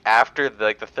 like after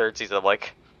the third season, I'm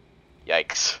like,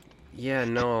 yikes. Yeah,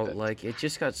 no, like it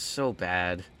just got so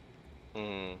bad.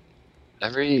 Mm,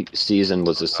 every season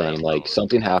was the same. Like,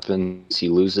 something happens, he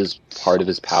loses part of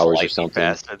his powers or slightly something,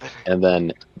 faster than- and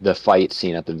then the fight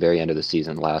scene at the very end of the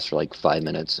season lasts for like 5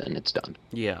 minutes, and it's done.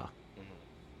 Yeah.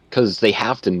 Because they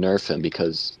have to nerf him,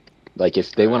 because, like,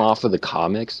 if they went off of the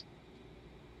comics,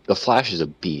 the Flash is a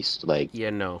beast. Like, Yeah,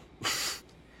 no.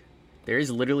 There is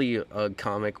literally a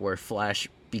comic where Flash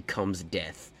becomes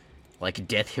Death, like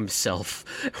Death himself.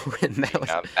 When that was,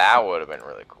 Now, that would have been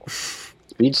really cool.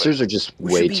 Speedsters are just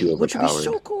way too which would be overpowered.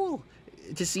 so cool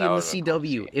to see That in the would've been cool to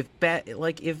CW.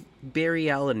 see. If Barry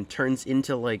Allen turns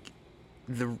into like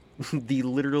the the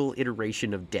literal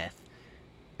iteration of Death.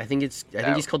 I think he's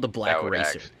called the Black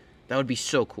Racer. That would be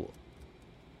so cool.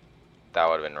 That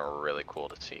would have been really cool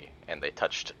to see, and they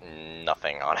touched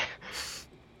nothing on it.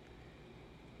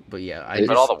 But yeah,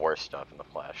 But all the worst stuff in the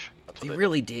Flash. That's what they they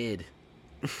really did.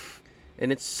 And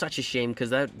it's such a shame because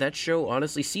that show,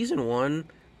 honestly, season 1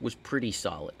 was pretty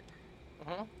solid.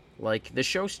 Mhm. Like, the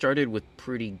show started with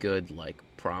pretty good, like,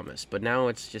 promise, but now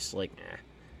it's just like, eh.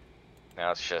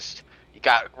 Now it's just, you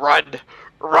got run.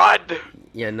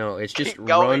 Yeah, no, it's just Keep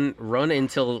going. run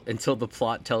until the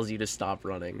plot tells you to stop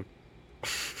running.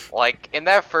 Like, in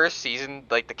that first season,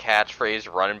 like, the catchphrase,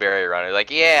 run, Barry, run. You're like,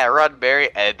 yeah, run, Barry.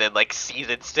 And then, like,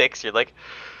 season 6, you're like,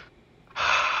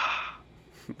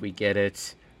 We get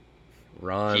it.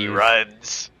 Run. he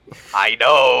runs. I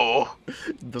know.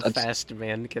 The That's- fast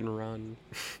man can run.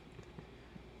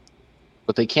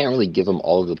 But they can't really give him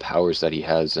all of the powers that he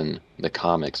has in the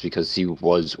comics because he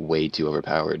was way too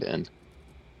overpowered. And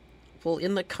Well,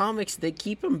 in the comics, they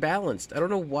keep him balanced. I don't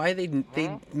know why they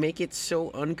Hmm? make it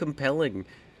so uncompelling.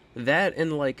 That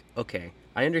and, like, okay,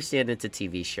 I understand it's a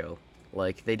TV show.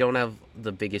 Like, they don't have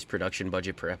the biggest production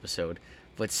budget per episode.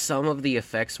 But some of the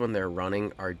effects when they're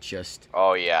running are just...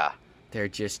 Oh, yeah. They're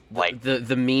just... Like-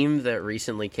 The meme that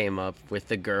recently came up with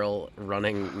the girl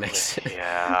running next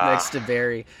Yeah. next to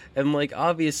Barry. And, like,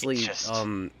 obviously, It's just-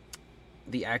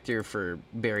 the actor for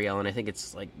Barry Allen, I think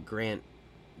it's, like, Grant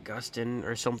Gustin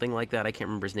or something like that. I can't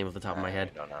remember his name off the top of my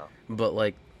head. I don't know. But,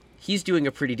 like, he's doing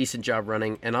a pretty decent job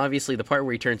running. And, obviously, the part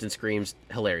where he turns and screams,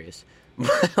 hilarious.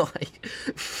 But, like...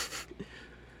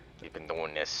 We've been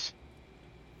doing this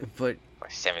But, for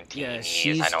 17 yeah, years.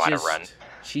 she's I know how to just... run.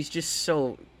 She's just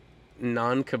so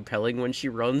non-compelling when she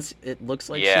runs. It looks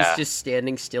like Yeah. she's just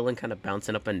standing still and kind of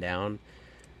bouncing up and down.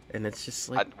 And it's just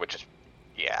like... Which is,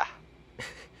 yeah.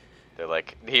 They're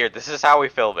like, here, this is how we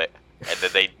film it. And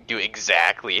then they do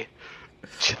exactly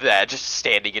that, just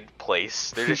standing in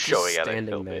place. They're just showing how they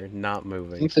standing film there, it. not I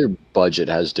moving. think their budget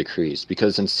has decreased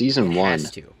because in season It 1 has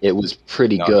to. it was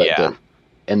pretty No, good. yeah. But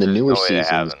in the There's newer no way they seasons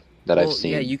haven't. that Well, I've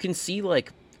seen, yeah, you can see,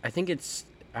 like, I think it's...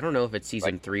 I don't know if it's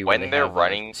season Like, 3 where when they they're have,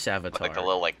 running, Savitar. Like the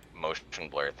little like motion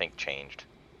blur, I think changed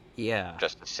Yeah,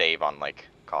 just to save on like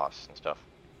costs and stuff.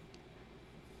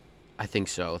 I think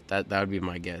so. That would be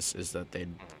my guess, is that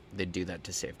they'd do that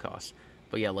to save costs.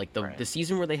 But yeah, like Right. the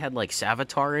season where they had like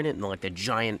Savitar in it and like the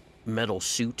giant metal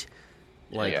suit,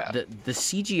 like Yeah. the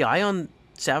CGI on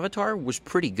Savitar was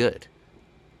pretty good.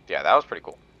 Yeah, that was pretty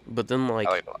cool. But then like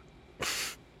I liked it a lot.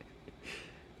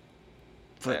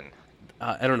 But- And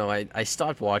I don't know, I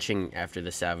stopped watching after the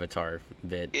Savitar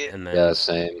bit, It- and then yeah,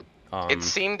 same. it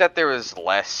seemed that there was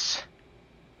less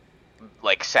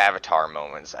like Savitar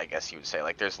moments, I guess you would say.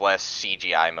 Like there's less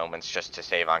CGI moments just to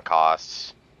save on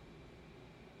costs.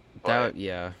 that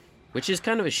yeah, which is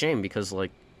kind of a shame because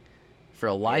like for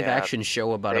a live Yeah, action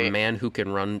show about they- a man who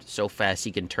can run so fast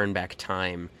he can turn back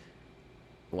time,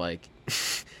 like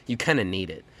you kind of need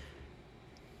it.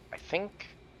 I think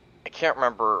I can't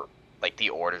remember like the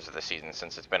orders of the season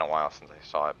since it's been a while since I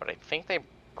saw it, but I think they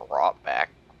brought back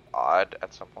Grodd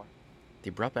at some point. They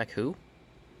brought back who?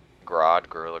 Grodd,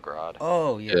 Gorilla Grodd.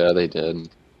 Oh Yeah, they did.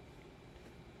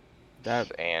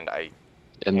 that And I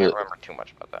And can't the, remember too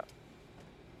much about that.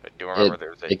 But I do remember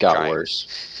there was a it got giant-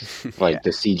 worse. Like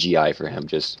the CGI for him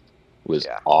just was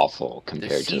Yeah. awful the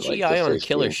compared to like CGI the on first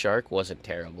Killer few. Shark wasn't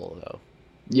terrible though.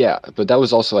 Yeah, but that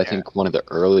was also I Yeah. think one of the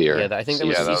earlier. Yeah, I think that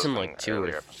was Yeah, that was season in like 2 or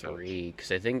earlier episodes. 3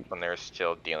 because I think when they were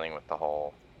still dealing with the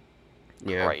whole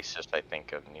yeah. crisis, I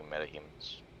think, of new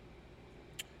metahumans.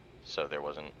 So there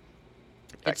wasn't.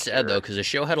 that It's sad though cure. because the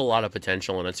show had a lot of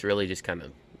potential and it's really just kind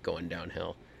of going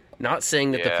downhill. Not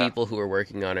saying that Yeah. the people who are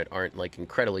working on it aren't like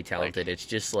incredibly talented. It's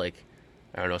just like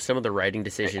I don't know, some of the writing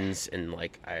decisions and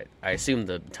like I assume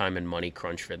the time and money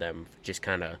crunch for them just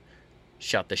kind of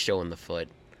shot the show in the foot.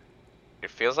 It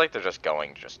feels like they're just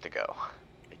going just to go.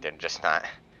 Like, they're just not.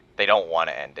 They don't want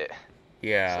to end it. So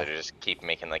Yeah. they just keep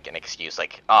making like an excuse,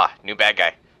 like, new bad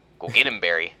guy, go get him,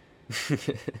 Barry,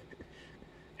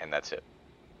 and that's it.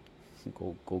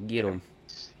 go get him.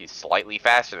 He's slightly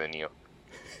faster than you.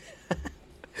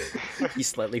 He's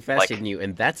slightly faster Like- than you,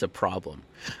 and that's a problem.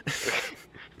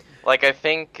 Like I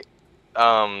think,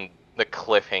 the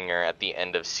cliffhanger at the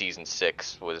end of season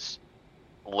 6 was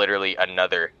literally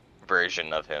another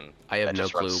version of him. I have that no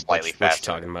just clue runs what slightly you're faster.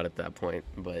 talking about at that point,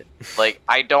 but Like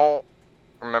I don't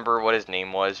remember what his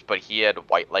name was, but he had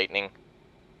white lightning.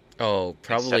 Oh,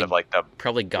 instead of like the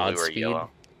probably blue or Godspeed. yellow.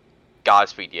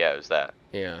 Godspeed, yeah, it was that.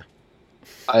 Yeah.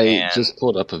 I And just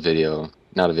pulled up a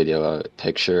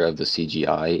picture of the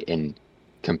CGI and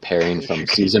comparing from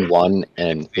season 1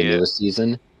 and the See it? newest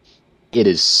season. It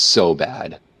is so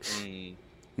bad.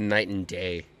 Night and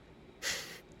day.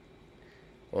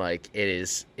 Like it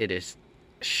is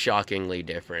shockingly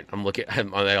different.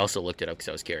 I also looked it up because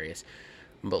I was curious,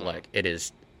 but like it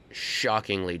is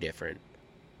shockingly different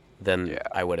than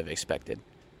I would have expected.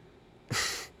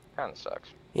 Kind of sucks.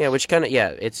 Yeah, which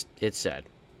it's sad,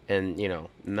 and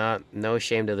no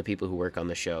shame to the people who work on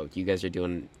the show. You guys are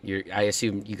doing I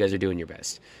assume you guys are doing your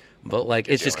best, but like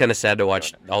it's just kind of sad to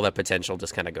watch all that potential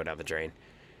just kind of go down the drain.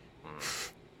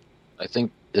 I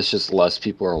think it's just less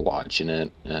people are watching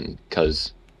it, and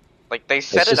because like they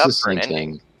set it up for an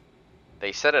ending. Thing.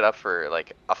 They set it up for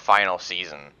like a final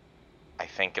season, I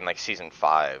think in like season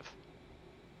 5,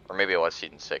 or maybe it was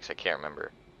season 6. I can't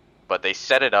remember, but they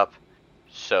set it up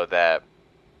so that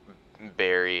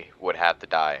Barry would have to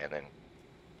die, and then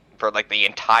for like the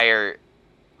entire,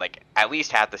 like at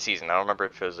least half the season. I don't remember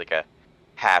if it was like a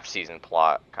half season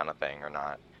plot kind of thing or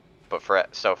not, but for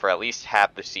at least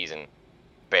half the season,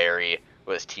 Barry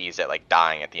was teased at like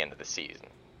dying at the end of the season,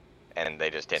 and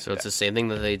they just didn't. So it's the same thing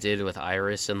that they did with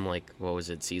Iris in like what was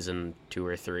it, season 2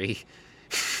 or 3?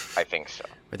 I think so.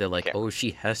 Where they're like, oh,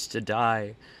 she has to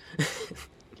die.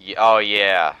 Oh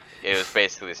yeah, it was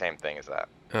basically the same thing as that.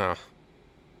 Oh,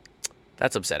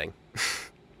 that's upsetting.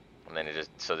 And then they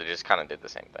just kind of did the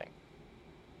same thing.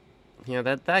 Yeah,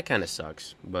 that kind of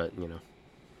sucks, but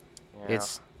Yeah.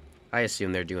 I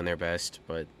assume they're doing their best,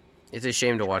 but it's a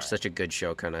shame to watch such a good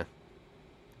show kind of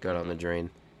go down the drain.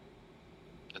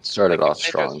 It started off they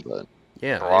strong, just but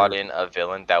Yeah, brought in a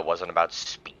villain that wasn't about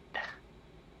speed.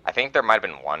 I think there might have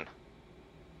been one,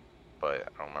 but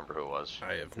I don't remember who it was.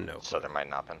 I have no clue. So there might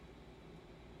not have been.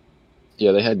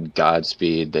 yeah, they had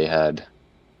Godspeed. They had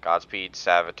Godspeed,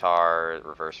 Savitar,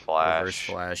 Reverse Flash. Reverse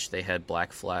Flash. They had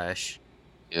Black Flash.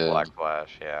 Black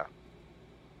Flash, yeah.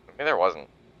 Maybe there wasn't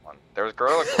one. There was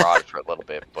Gorilla Garage for a little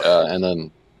bit, but and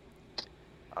then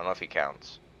I don't know if he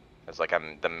counts. As like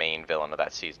the main villain of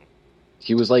that season.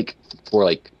 he was like for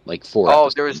like 4 Oh,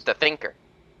 episodes. there was the Thinker.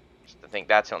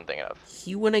 That's who I'm thinking of.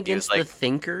 He went against the like-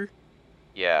 Thinker?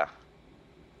 Yeah.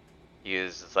 He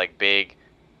was this like big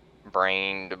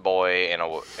brained boy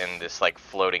in this like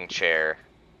floating chair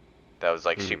that was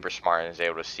like super smart and was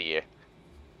able to see,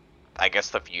 I guess,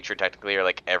 the future technically, or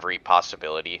like every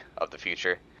possibility of the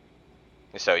future.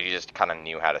 So you just kind of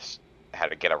knew how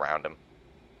to get around him.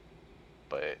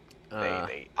 But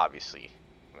they obviously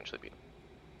eventually beat him.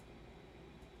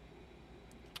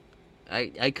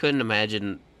 I couldn't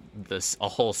imagine a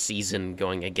whole season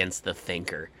going against the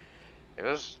Thinker. It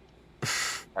was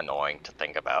annoying to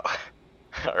think about.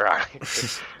 Right.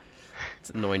 It's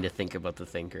annoying to think about the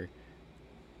Thinker.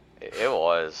 It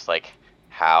was like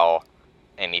how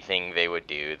anything they would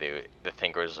do, the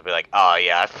Thinkers would be like, "Oh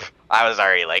yeah, I was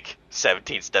already like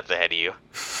 17 steps ahead of you."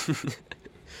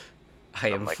 I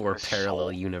am like, 4 this parallel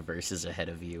soul. universes ahead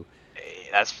of you.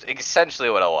 That's essentially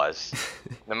what it was.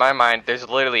 In my mind, there's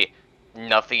literally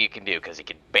nothing you can do because he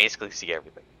can basically see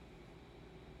everything.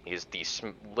 He's the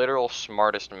literal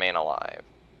smartest man alive.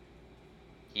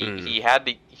 He had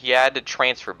to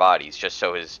transfer bodies just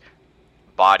so his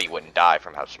body wouldn't die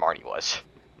from how smart he was.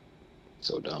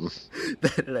 So dumb.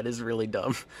 That is really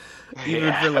dumb.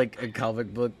 Even for like a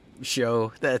comic book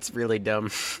show, that's really dumb.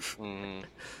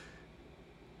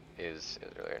 Is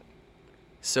really weird.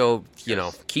 So,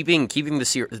 keeping the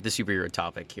superhero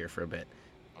topic here for a bit.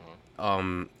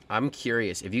 I'm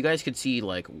curious if you guys could see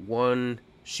like one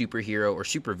superhero or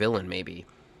supervillain maybe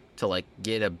to like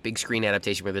get a big screen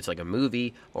adaptation, whether it's like a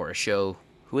movie or a show,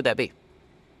 who would that be?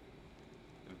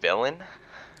 Villain?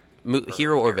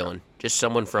 Hero or villain? Just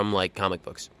someone from like comic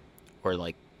books or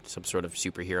like some sort of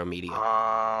superhero media.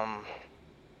 I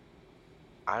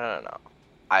don't know.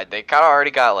 They kind of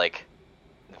already got like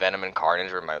Venom and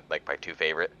Carnage were my 2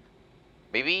 favorite.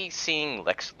 Maybe seeing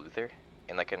Lex Luthor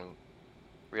in like a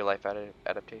real life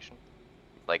adaptation,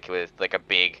 like with like a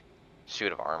big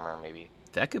suit of armor, maybe.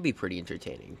 That could be pretty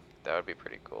entertaining. That would be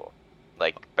pretty cool.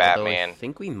 Like Although Batman. I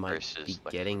think we might versus be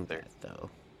Lex getting Luthor. that though,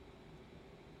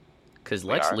 because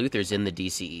We Lex are? Luthor's in the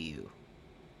DCEU.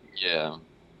 Yeah.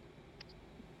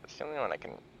 That's the only one I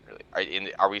can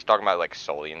really. Are we talking about like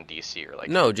solely in DC or like?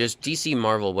 No, just DC,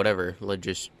 Marvel, whatever. Like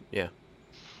just yeah.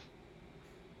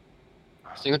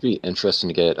 I think it'd be interesting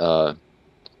to get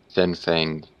Fin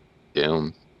Fang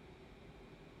Doom.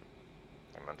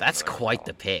 That's quite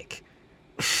the pick.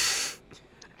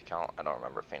 I don't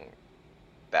remember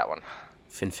that one.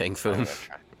 Fin Fang I'm Foom. gonna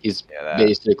try. He's Yeah, that.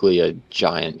 basically a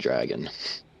giant dragon.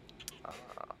 Uh,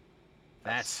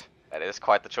 That's. that is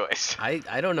quite the choice.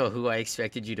 I don't know who I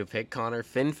expected you to pick, Connor.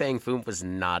 Fin Fang Foom was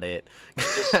not it.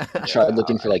 I tried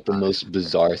looking for like the most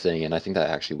bizarre thing, and I think that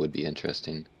actually would be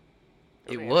interesting.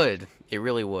 It would. It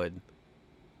really would.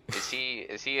 Is he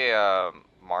a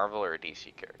Marvel or a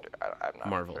DC character? I'm not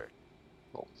Marvel. sure.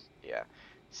 Cool. Yeah,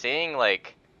 seeing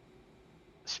like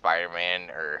Spider-Man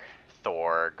or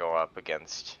Thor go up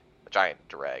against a giant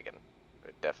dragon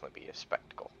would definitely be a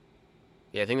spectacle.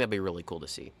 Yeah, I think that'd be really cool to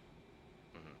see.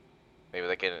 Maybe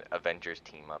like an Avengers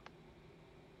team up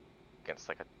against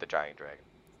like the giant dragon,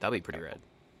 That'd be pretty rad.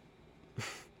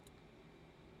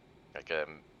 like a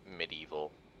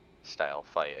medieval style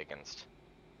fight against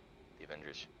the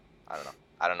Avengers. I don't know.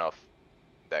 I don't know if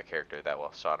that character that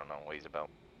well, so I don't know what he's about.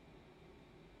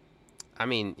 I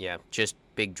mean, yeah, just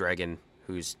big dragon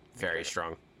who's very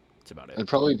strong. That's about it. It'd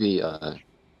probably be I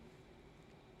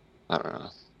don't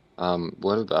know.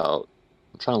 What about?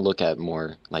 I'm trying to look at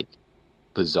more like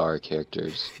bizarre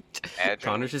characters. Imagine,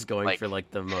 Connor's just going like- for like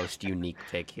the most unique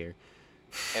pick here.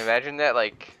 Imagine that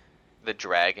like the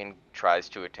dragon tries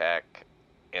to attack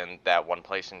in that one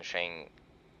place in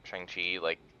Shang-Chi,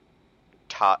 like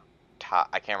I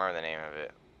can't remember the name of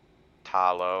it.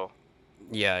 Talo.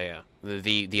 Yeah.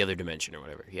 The other dimension or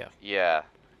whatever. Yeah. Yeah.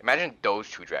 Imagine those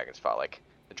two dragons fought, like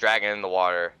the dragon in the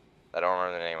water that I don't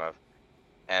remember the name of,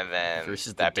 and then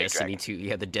Versus the that big Destiny dragon. 2.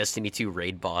 Yeah, the Destiny 2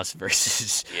 raid boss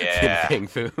versus Yeah. Fin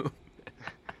Fang Foom.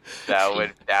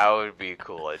 That would be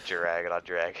cool, a dragon on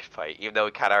dragon fight. Even though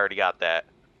we kind of already got that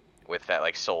with that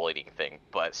like soul eating thing,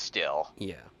 but still,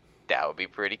 Yeah. that would be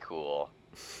pretty cool.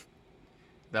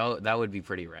 That would be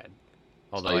pretty rad.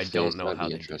 Although I Slice don't face, know that'd how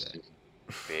be they do that. interesting.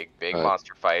 Big Right.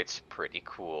 monster fights, pretty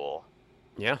cool.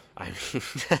 Yeah, I mean,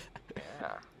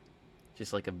 Yeah.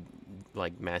 just like a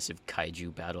massive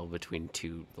kaiju battle between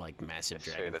two like massive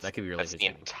Sure, dragons. that's, That could be really that's the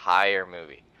interesting. entire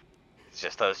movie. It's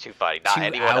just those two fighting, not 2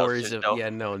 anyone hours else.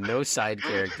 of no side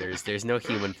characters. There's no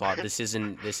human plot. This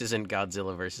isn't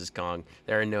Godzilla versus Kong.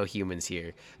 There are no humans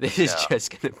here. This is No.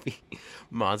 just gonna be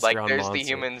monster Like on there's monster. the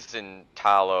humans in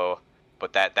Talo,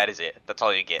 but that is it. That's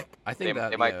all you get. I think They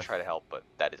that might yeah, try to help, but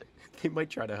that is it. they might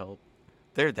try to help.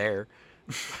 They're there.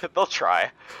 They'll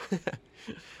try.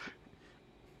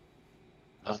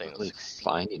 Not Nothing really succeed.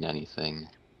 finding anything.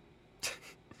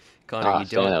 Connor, you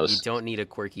Thanos. don't need a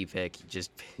quirky pick.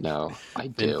 Just No, I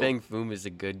Fin do. Fang Foom is a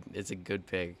good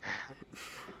pick.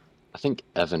 I think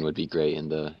Evan would be great in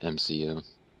the MCU.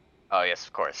 Oh yes,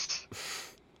 of course.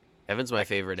 Evan's my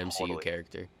favorite MCU totally.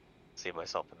 character. See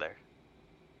myself in there.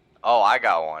 Oh, I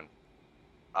got one.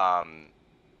 I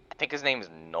think his name is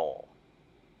Noel.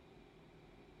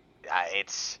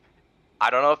 I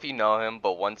don't know if you know him,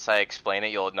 but once I explain it,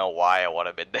 you'll know why I want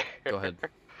him in there. Go ahead.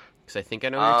 Because I think I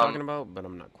know what you're talking about, but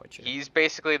I'm not quite sure. He's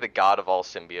basically the god of all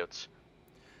symbiotes.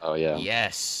 Oh yeah.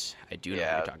 Yes, I do know what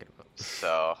Yeah. you're talking about.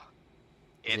 So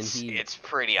Isn't he it's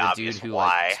pretty The obvious dude who,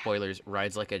 why. like, spoilers,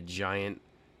 rides like a giant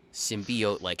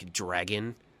symbiote, like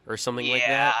dragon or something like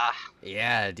Yeah. that.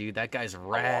 Yeah, dude, that guy's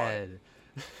rad.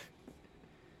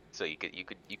 So you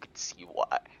could see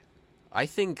why. I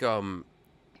think,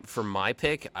 for my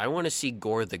pick, I want to see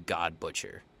Gore the God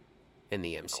Butcher in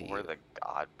the MCU. Or the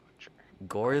god butcher.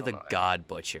 Gore I the don't know. God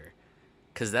Butcher,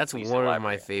 because that's Please one of my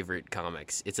elaborate. favorite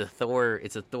comics. It's a Thor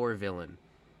villain,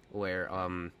 where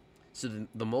so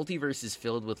the multiverse is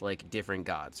filled with like different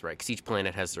gods, right? Because each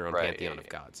planet has their own Right, pantheon yeah, of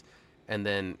gods, and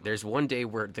then there's one day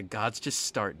where the gods just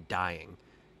start dying,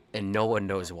 and no one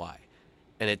knows why.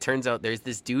 And it turns out there's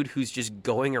this dude who's just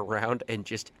going around and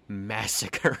just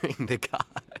massacring the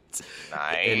gods.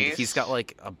 Nice. And he's got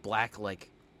like a black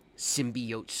like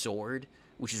symbiote sword,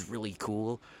 which is really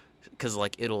cool. Because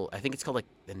like I think it's called like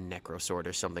the Necro Sword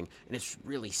or something, and it's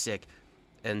really sick.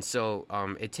 And so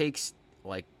it takes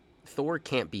like Thor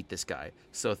can't beat this guy,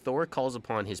 so Thor calls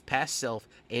upon his past self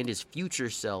and his future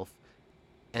self,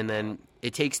 and then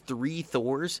it takes 3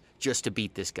 Thors just to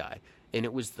beat this guy. And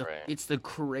Right. it's the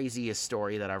craziest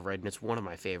story that I've read, and it's one of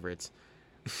my favorites.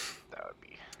 That would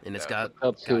be. And it's Yeah. got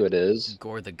Up who it is,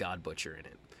 Gore the God Butcher in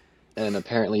it. and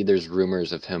apparently there's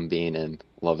rumors of him being in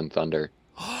Love and Thunder.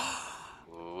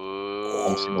 Ooh.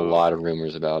 I've seen a lot of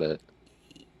rumors about it.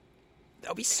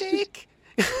 That'll be sick.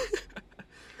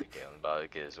 Galen about to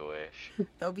get his wish.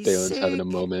 That'll be Balin's sick. having a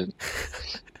moment.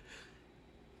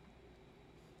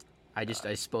 I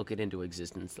spoke it into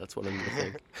existence. That's what I'm gonna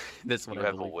think. That's what You I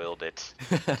have believe. willed it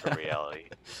to reality.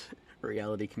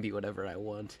 Reality can be whatever I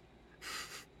want.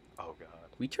 Oh god.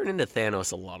 We turn into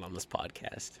Thanos a lot on this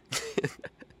podcast.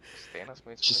 Thanos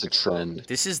made It's just a some good trend.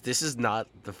 This is not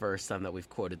the first time that we've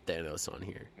quoted Thanos on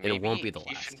here. Maybe It won't be the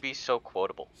he last. should be so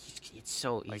quotable. He's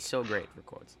so great for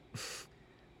quotes.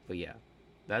 But yeah,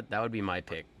 that would be my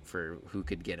pick for who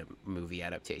could get a movie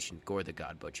adaptation. Gore the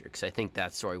God Butcher, because I think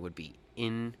that story would be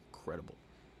incredible.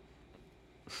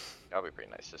 That'd be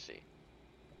pretty nice to see.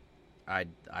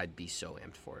 I'd be so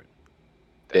amped for it.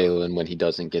 Balin when he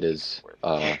doesn't get his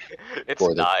It's or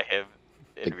the- not him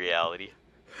in reality.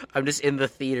 I'm just in the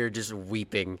theater, just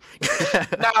weeping.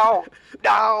 No!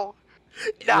 No!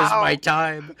 It was my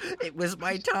time. It was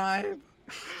my time.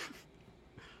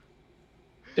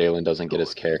 Balin doesn't get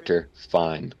his character.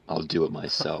 Fine, I'll do it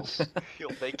myself. He'll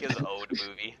make his own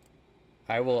movie.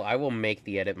 I will make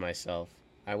the edit myself.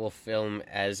 I will film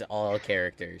as all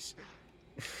characters.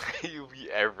 You'll be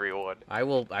everyone. I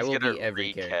will He's gonna be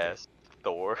every character. recast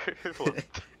Thor.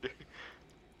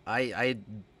 I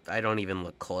don't even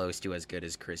look close to as good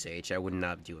as Chris H. I would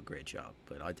not do a great job,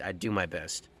 but I'd do my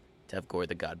best to have Gore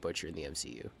the God Butcher in the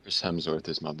MCU. Chris Hemsworth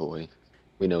is my boy.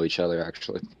 We know each other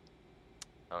actually.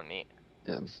 Oh, neat.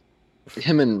 Yeah.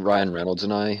 Him and Ryan Reynolds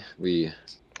and I, we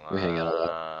hang out a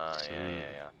lot. Yeah.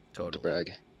 To Totally.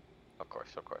 brag. Of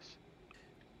course.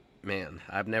 Man,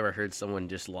 I've never heard someone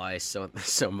just lie so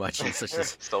much in such a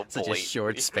So such a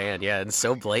short blatantly. span. Yeah, and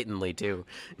so blatantly too.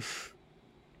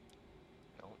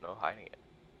 No hiding it.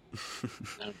 I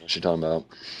don't know what you're talking about.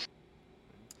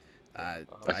 I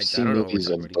I've seen don't know what we're movies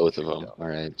talking of about. both of them. All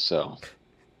right, so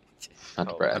not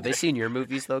to Oh, brag. Have they seen your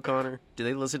movies though, Connor? Do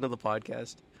they listen to the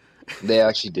podcast? They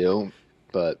actually do,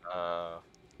 but Oh,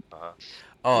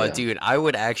 Yeah. dude, I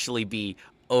would actually be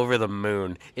over the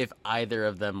moon if either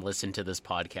of them listened to this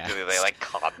podcast. They like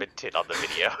commented on the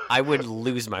video. I would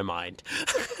lose my mind.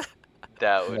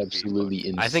 That would absolutely be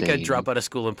insane. I think I'd drop out of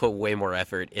school and put way more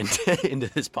effort into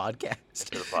this podcast,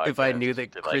 Into the podcast. if I knew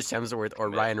that To, Chris Hemsworth or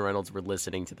commit. Ryan Reynolds were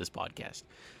listening to this podcast.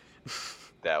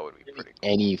 That would be pretty cool.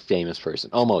 any famous person,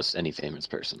 almost any famous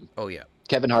person. Oh yeah.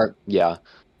 Kevin Hart, yeah.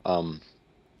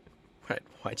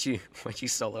 Why'd you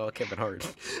solo out Kevin Hart?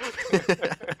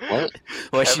 What?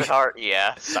 Why'd Kevin you- Hart,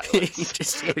 yeah.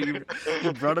 Silence.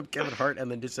 you brought up Kevin Hart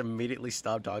and then just immediately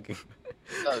stopped talking.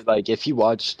 Like if you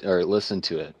watched or listened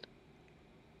to it,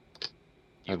 You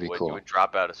that'd be would, cool. You would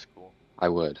drop out of school. I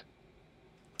would.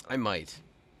 I might.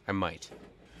 I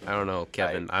don't know,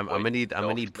 Kevin. I'm gonna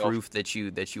need proof that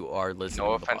you are listening.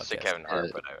 No to the offense to podcast. Kevin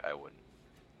Hart, but I wouldn't.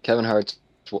 Kevin Hart's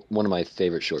one of my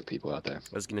favorite short people out there.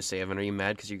 I was gonna say, Evan, are you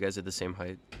mad because you guys are the same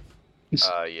height?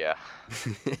 Yeah.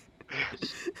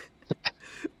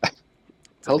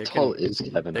 How there tall can- is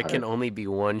Kevin There Hart? can only be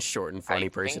one short and funny I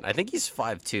person. think- I think he's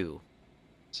 5'2".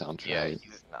 Sounds Yeah, right.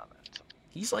 he's not that tall.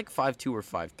 He's like 5'2" or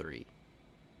 5'3".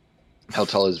 How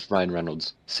tall is Ryan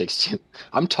Reynolds? 6'2".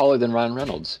 I'm taller than Ryan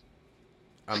Reynolds.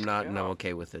 I'm not, and I'm Yeah.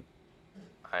 okay with it.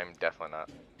 I'm definitely not.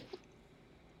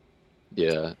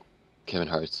 Yeah. Kevin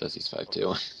Hart says he's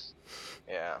 5'2".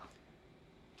 Yeah.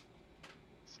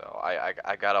 So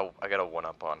I got a one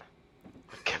up on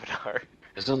Kevin Hart.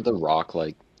 Isn't The Rock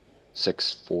like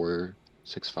 6'4",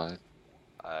 6'5"?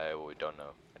 Don't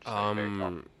know. I just know he's very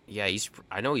tall. Yeah,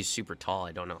 I know he's super tall.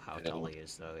 I don't know how Yeah. tall he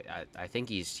is though. I think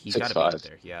he's got to be 6'5". up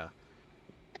there. Yeah.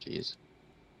 Jeez.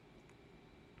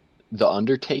 The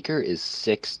Undertaker is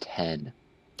 6'10".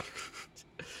 Oh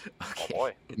Okay.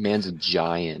 boy. Man's a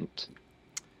giant.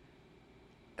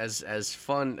 As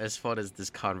fun as this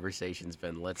conversation's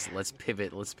been, let's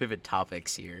pivot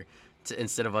topics here.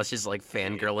 Instead of us just like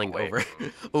fangirling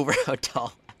Wait. over how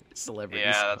tall celebrities.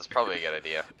 Yeah, are. that's probably a good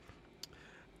idea.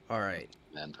 All right.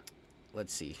 Man.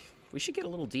 Let's see. We should get a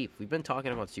little deep. We've been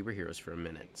talking about superheroes for a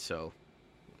minute, so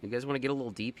you guys want to get a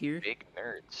little deep here? Big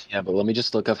nerds. Yeah, but let me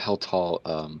just look up how tall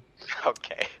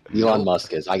Okay. Elon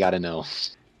Musk is. I gotta know.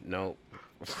 No,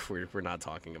 we're not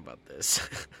talking about this.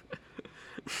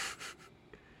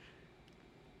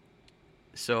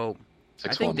 So,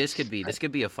 I think 6'1". this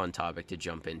could be a fun topic to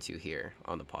jump into here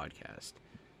on the podcast.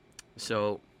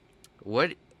 So,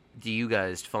 what do you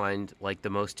guys find like the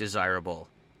most desirable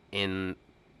in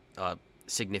a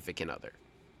significant other?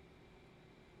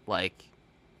 Like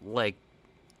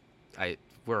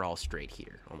we're all straight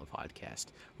here on the podcast,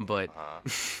 but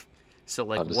so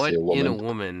like what Obviously a in a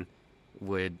woman.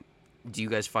 woman do you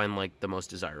guys find like the most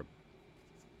desirable?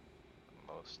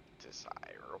 Most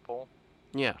desirable.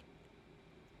 Yeah.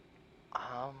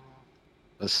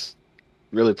 That's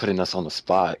really putting us on the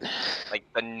spot. Like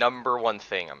the number one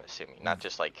thing, I'm assuming, not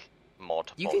just like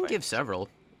multiple. You can give things. several.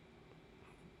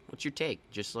 What's your take?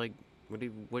 Just like what do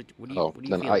you Oh, what do you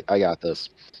then feel? I got this.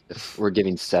 If we're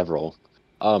giving several.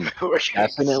 We're getting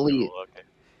Definitely- so- okay.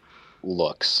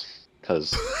 Looks.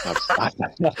 because Nice.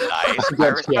 I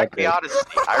respect the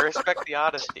honesty. I respect the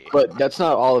honesty. But that's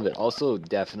not all of it. Also,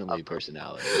 definitely Of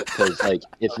personality. Because like,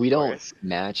 if we don't course.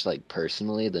 match like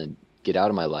personally, then get out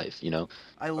of my life. You know?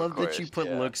 I love that you course, put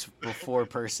yeah. looks before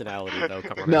personality, though.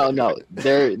 Come on. No,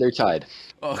 they're tied.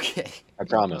 Okay. I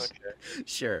promise. Okay.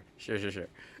 Sure.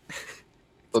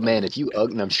 But man, if you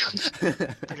no, I'm sure.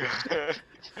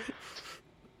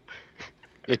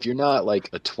 If you're not like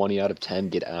a 20 out of 10,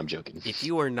 get out. I'm joking. If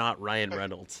you are not Ryan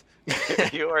Reynolds,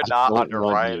 If you are not don't on the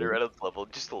want Ryan you. Reynolds level,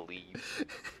 just leave.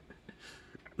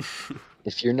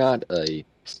 If you're not a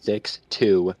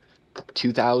 6'2",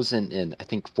 2000 and I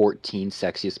think 14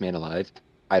 sexiest man alive,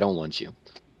 I don't want you.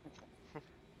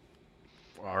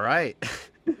 all right.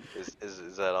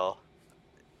 Is that all?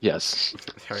 Yes.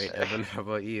 All right, Evan, how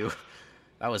about you?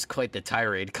 That was quite the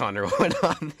tirade Connor went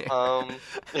on there.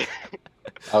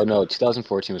 Oh no,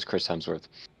 2014 was Chris Hemsworth.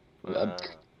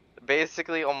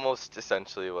 Basically, almost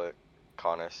essentially what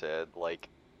Connor said. Like,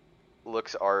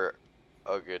 looks are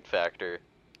a good factor,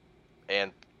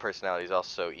 and personality is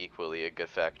also equally a good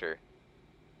factor.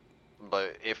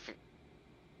 But if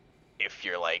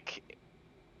you're like,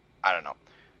 I don't know,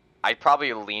 I'd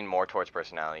probably lean more towards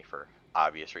personality for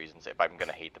obvious reasons. If I'm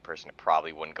gonna hate the person, I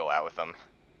probably wouldn't go out with them.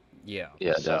 Yeah.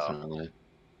 Yeah, So- definitely.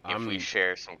 If we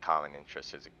share some common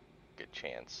interests, there's a good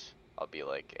chance I'll be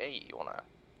like, hey, you wanna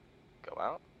go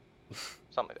out?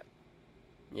 Something like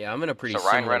Yeah, I'm in a pretty that. So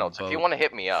Ryan similar Reynolds, if you boat. want to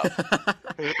hit me up,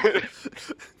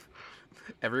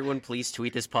 Everyone, please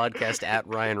tweet this podcast at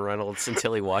Ryan Reynolds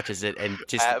until he watches it, and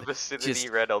just at Vicinity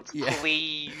Reynolds, yeah.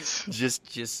 please.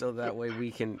 just so that way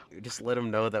we can just let him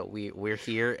know that we're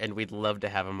here and we'd love to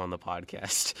have him on the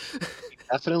podcast.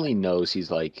 Definitely knows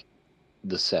he's like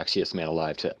the sexiest man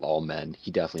alive to all men. He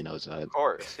definitely knows that. Of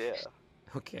course, yeah.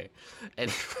 Okay.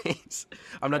 Anyways,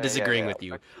 I'm not Yeah, disagreeing yeah. with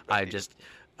you.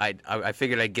 I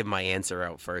figured I'd give my answer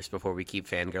out first before we keep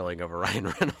fangirling over Ryan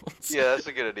Reynolds. Yeah, that's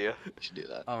a good idea. We should do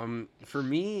that. For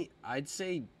me, I'd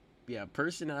say, yeah,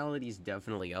 personality's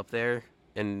definitely up there,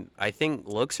 and I think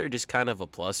looks are just kind of a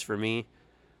plus for me.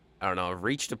 I don't know. I've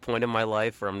reached a point in my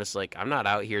life where I'm just like, I'm not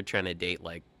out here trying to date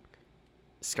like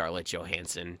Scarlett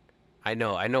Johansson. I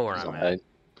know where He's I'm at. alright.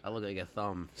 I look like a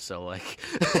thumb, so like,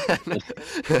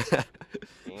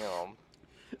 Damn.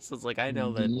 so it's like I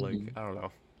know that like I don't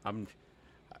know. I'm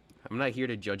not here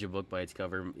to judge a book by its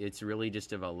cover. It's really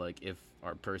just about like if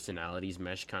our personalities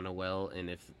mesh kind of well, and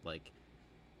if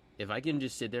I can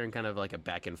just sit there and kind of like a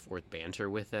back and forth banter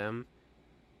with them,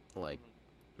 like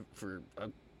for a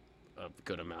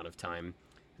good amount of time,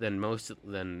 then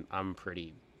I'm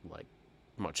pretty like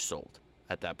much sold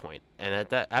at that point. And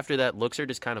after that, looks are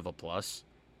just kind of a plus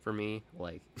for me.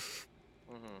 Like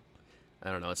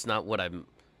I don't know. It's not what I'm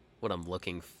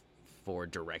looking for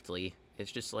directly.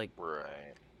 It's just like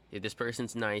Right. if this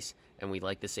person's nice and we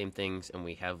like the same things and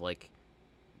we have like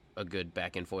a good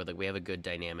back and forth, like we have a good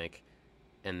dynamic,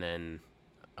 and then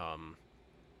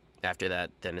after that,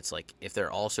 then it's like if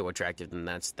they're also attractive, then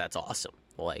that's awesome.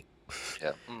 Like,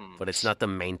 Yeah. but it's not the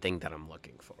main thing that I'm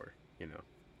looking for, you know.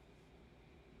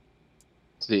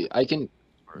 See, I can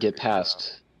get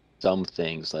past some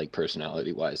things like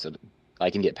personality wise that I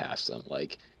can get past them.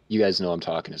 Like you guys know I'm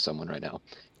talking to someone right now,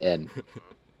 and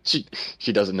she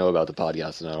doesn't know about the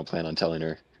podcast, and I don't plan on telling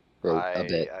her for a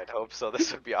bit. I'd hope so.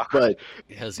 This would be awkward.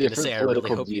 But I was gonna Different say I really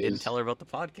political hope you didn't views. tell her about the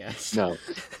podcast. no,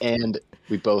 and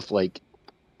we both like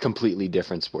completely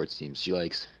different sports teams. She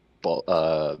likes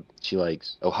she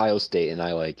likes Ohio State, and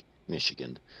I like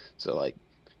Michigan. So like,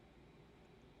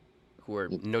 Who are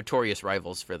notorious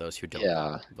rivals for those who don't.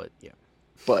 yeah. But yeah.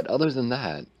 But other than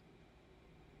that,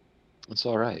 it's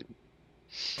all right.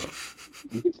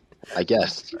 I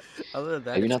guess. Other than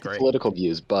that, Maybe it's not the great. political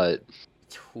views, but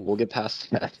Ooh. we'll get past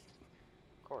that.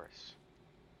 Of course.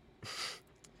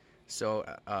 So,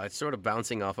 sort of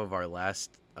bouncing off of our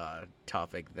last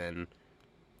topic, then,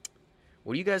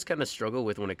 what do you guys kind of struggle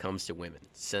with when it comes to women?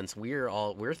 Since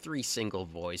we're three single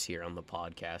boys here on the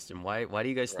podcast, and why do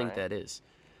you guys think Right. that is?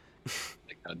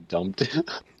 Dumped.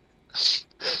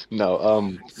 No,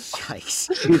 Yikes!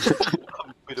 I'm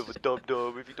a bit of a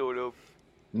dum-dum if you don't know.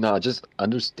 no, just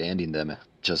understanding them.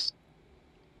 Just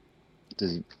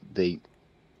they,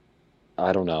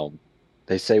 I don't know.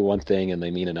 They say one thing and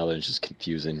they mean another. It's just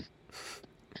confusing.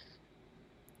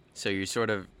 So you're sort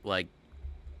of like,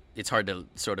 it's hard to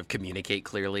sort of communicate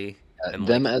clearly. And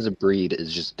Them like, as a breed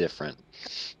is just different.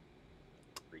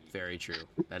 very true.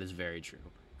 That is very true.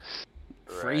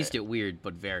 Right. Phrased it weird,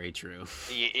 but very true.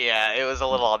 Yeah, it was a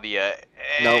little on the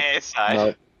Nope. side.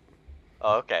 No,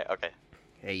 Oh, okay.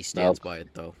 Hey, he stands by it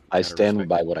though. I Gotta stand respect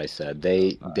by it. what I said.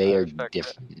 They I are respect that.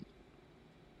 different.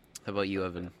 How about you,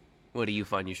 Evan? What do you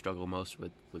find you struggle most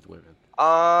with women?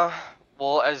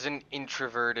 Well, as an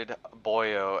introverted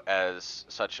boyo, as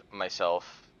such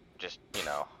myself, just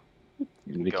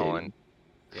Communicating.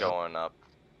 going up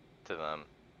to them,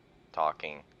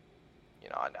 talking.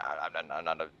 I'm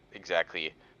not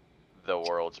exactly the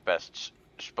world's best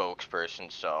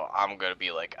spokesperson, so I'm gonna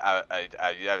be like I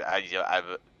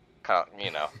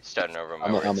kind of stuttering over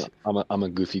my words. I'm a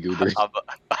goofy goober.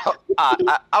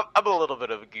 I'm a little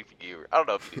bit of a goofy goober. I don't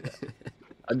know if you do that.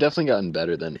 I've definitely gotten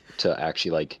better than to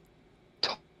actually like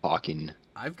talking.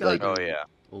 I've gotten Oh yeah,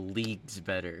 leagues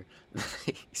better than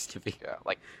I used to be. yeah.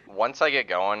 Like once I get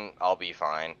going, I'll be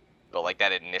fine. But like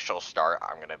that initial start,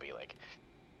 I'm gonna be like,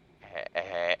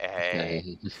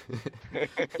 hey.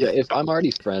 Yeah, if I'm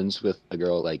already friends with a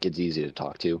girl, like it's easy to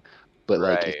talk to. But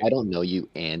like if Right. I don't know you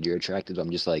and you're attracted,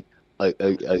 I'm just like a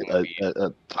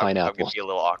I'm pineapple. gonna be a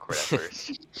little awkward at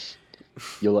first.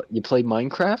 You play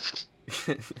Minecraft?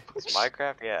 It's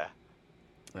Minecraft, yeah.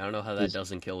 I don't know how that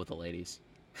doesn't kill with the ladies.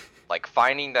 Like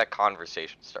finding that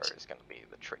conversation starter is gonna be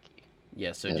the tricky.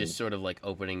 Yeah, so Yeah. just sort of like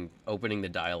opening the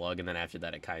dialogue, and then after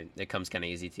that, it comes kind of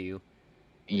easy to you.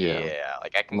 Yeah,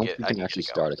 like I can Once get. you I can can actually get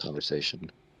it start going. a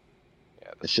conversation.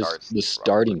 Yeah, It's just start's the rough.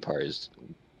 starting part is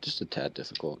just a tad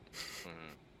difficult.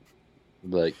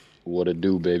 Mhm. Like, what it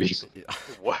do, baby?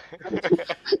 What?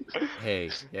 Hey,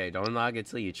 don't knock it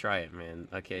till you try it, man.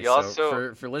 Okay, You so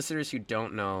also- for listeners who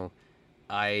don't know,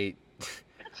 I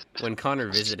when Connor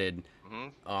visited,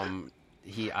 Mhm.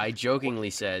 I jokingly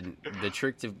said the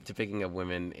trick to picking up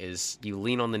women is you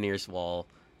lean on the nearest wall,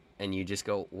 and you just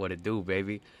go, "What it do,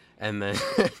 baby," and then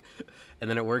and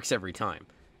then it works every time.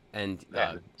 And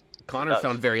Yeah, Connor does.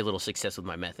 found very little success with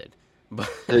my method, but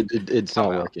It's not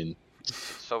Somehow. working. It's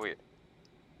so weird.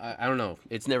 I don't know.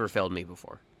 It's never failed me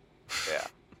before. Yeah. How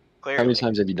Clearly. many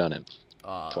times have you done it?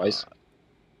 Uh, Twice?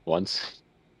 Once?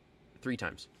 3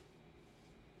 times.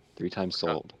 3 times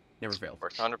sold. Never failed.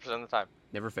 Works 100% of the time.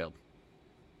 Never failed.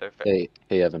 They're fit.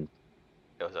 Hey, Evan,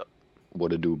 Goes up.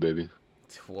 what it do, baby?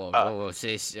 Whoa,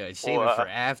 save it for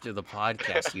after the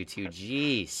podcast, you two.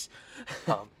 Jeez.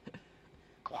 Come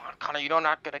on, Connor. You don't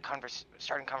not good at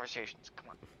starting conversations.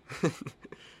 Come on.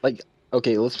 Like,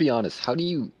 okay, let's be honest. How do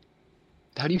you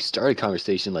start a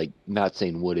conversation like not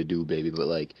saying what it do, baby, but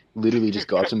like literally just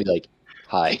go up to me like,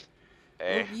 hi.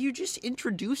 Hey. Well, you just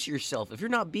introduce yourself. If you're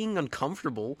not being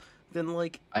uncomfortable, then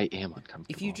like I am uncomfortable.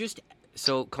 if you just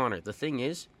Connor, the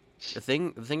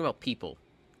thing about people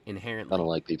inherently I don't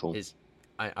like people. is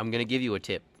I'm gonna give you a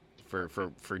tip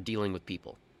for dealing with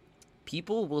people.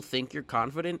 People will think you're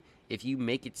confident if you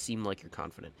make it seem like you're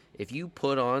confident. If you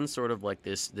put on sort of like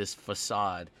this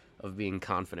facade of being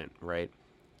confident, right?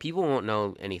 People won't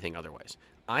know anything otherwise.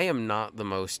 I am not the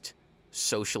most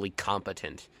socially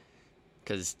competent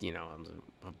because I'm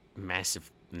a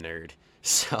massive nerd.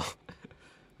 So,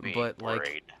 but like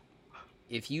Great.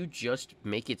 if you just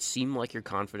make it seem like you're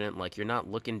confident, like you're not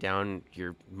looking down,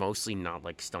 you're mostly not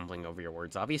like stumbling over your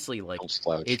words. Obviously, like Don't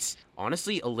slouch. it's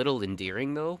honestly a little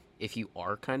endearing though if you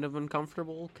are kind of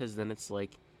uncomfortable, because then it's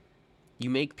like you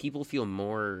make people feel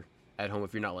more at home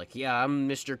if you're not like, yeah, I'm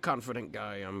Mr. Confident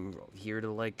Guy. I'm here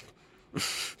to like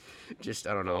just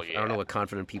I don't know. Well, I don't know yeah. what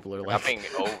confident people are You're like. not being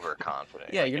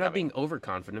overconfident. Yeah, Like, you're not being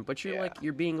overconfident, but you're Yeah. like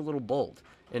you're being a little bold.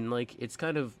 And like it's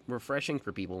kind of refreshing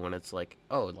for people when it's like,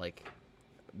 oh, like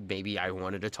maybe I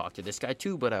wanted to talk to this guy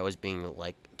too, but I was being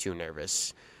like too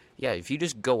nervous. Yeah, if you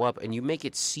just go up and you make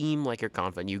it seem like you're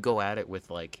confident, you go at it with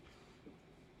like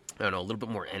I don't know, a little bit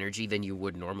more energy than you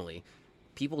would normally.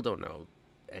 People don't know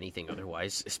anything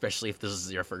otherwise, especially if this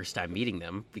is your first time meeting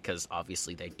them, because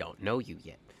obviously they don't know you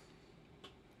yet.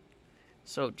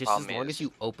 So just Problem as long is- as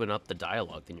you open up the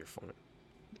dialogue, then you're fine.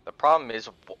 The problem is,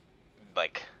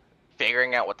 like,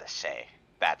 figuring out what to say.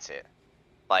 That's it.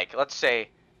 Like, let's say,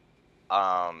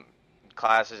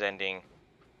 class is ending.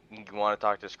 You want to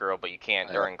talk to this girl, but you can't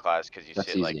Yeah. during class because you That's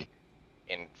sit easy. like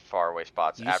in faraway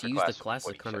spots You just after use class. the class what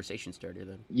as do you say? conversation starter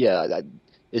then. Yeah,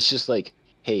 it's just like,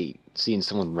 hey, seeing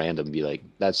someone random be like,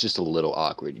 that's just a little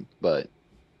awkward, but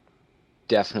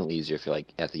definitely easier for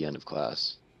like at the end of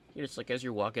class. Yeah, it's like as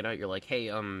you're walking out, you're like, "Hey,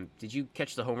 did you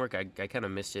catch the homework? I kind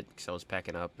of missed it because I was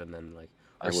packing up," and then like,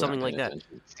 I or wasn't something like paying that.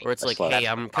 attention. Or it's I like, slept. "Hey,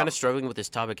 That's I'm the kind problem. of struggling with this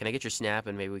topic. Can I get your snap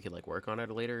and maybe we could like work on it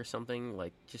later or something?"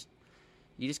 Like,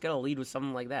 you just gotta lead with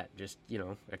something like that. Just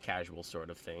a casual sort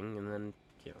of thing, and then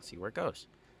see where it goes.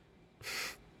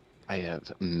 I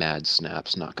have mad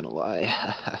snaps, not gonna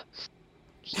lie.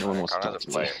 Just no one wants to Connor's talk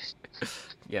a to me. player.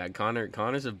 Yeah,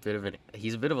 Connor's a bit of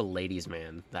he's a bit of a ladies'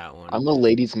 man. That one. I'm a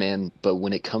ladies' man, but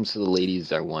when it comes to the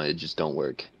ladies I want, it just don't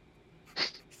work.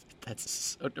 That's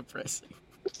so depressing.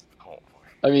 Oh boy.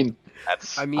 I mean,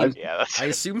 That's. I mean, yeah. That's, I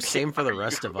assume same for the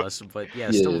rest of us, but yeah,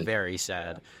 Yeah. still very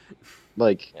sad.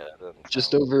 like Yeah, that doesn't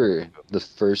just sound over the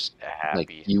first like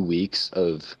happy. few weeks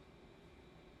of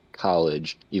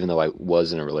college, even though I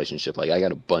was in a relationship, like I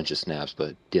got a bunch of snaps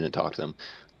but didn't talk to them.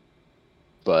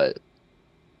 But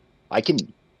I can.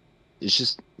 It's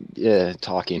just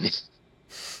talking.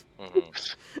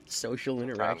 Social My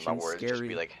interaction words scary. just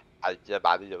be like.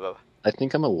 I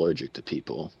think I'm allergic to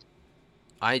people.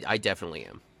 I definitely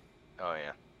am. Oh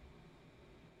yeah.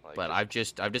 Like, But I've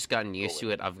just gotten used to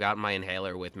it. I've got my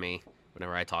inhaler with me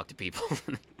whenever I talk to people.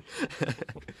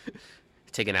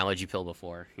 Take an allergy pill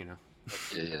before, you know.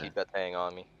 Yeah. keep that thing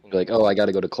on me. You're like, oh, I got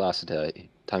to go to class today.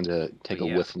 Time to take But a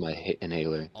yeah. whiff of my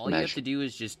inhaler. All you have to do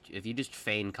is if you just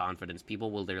feign confidence,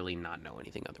 people will literally not know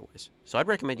anything otherwise. So I'd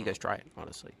recommend you guys try it,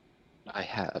 honestly. I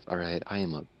have. All right, I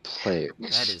am a player.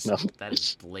 That is No. that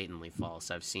is blatantly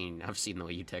false. I've seen the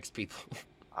way you text people.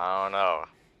 I don't know.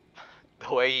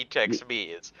 The way he texts me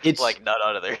is It's- like none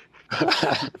other.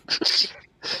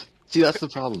 See, that's the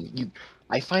problem.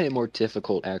 I find it more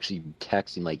difficult actually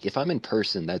texting. Like, if I'm in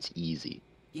person, that's easy.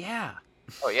 Yeah,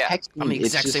 Oh yeah. Texting, I'm the it's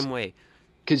exact just- same way.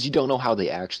 because you don't know how they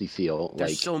actually feel.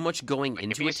 There's Like, so much going If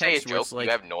into you a say a text where joke, it's like,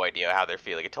 you have no idea how they're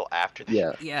feeling until after they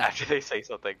yeah, after they say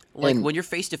something. like And- when you're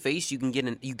face to face, you can get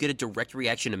a direct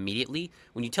reaction immediately.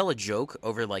 When you tell a joke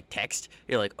over like text,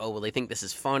 you're like, oh, well, they think this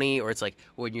is funny, or it's like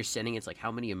when you're sending, it's like,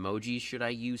 how many emojis should I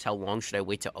use? How long should I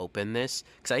wait to open this?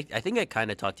 Because I think I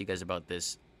kind of talked to you guys about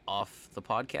this off the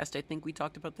podcast. I think we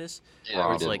talked about this. yeah,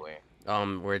 we it's did. like-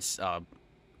 Probably. Where it's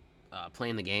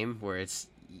playing the game, where it's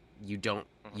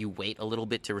you wait a little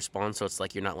bit to respond, so it's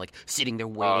like you're not like sitting there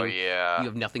waiting. Oh yeah. You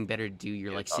have nothing better to do.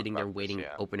 You're Yeah, like talk sitting there about this, waiting,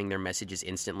 yeah. opening their messages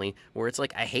instantly. Where it's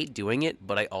like I hate doing it,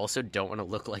 but I also don't want to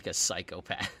look like a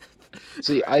psychopath.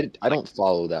 See, I don't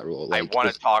follow that rule. I Like, want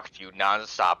if- to talk to you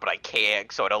nonstop, but I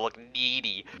can't, so I don't look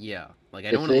needy. Yeah, like I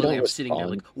If don't want to they look like don't I'm sitting there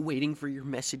like respond- waiting for your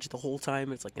message the whole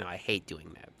time. It's like I hate doing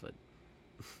that, but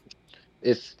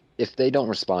if they don't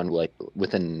respond like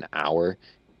within an hour,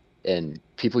 and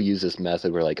people use this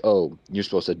method where like, oh, you're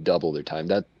supposed to double their time.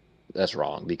 That's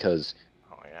wrong, because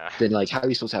Oh yeah. then like, how are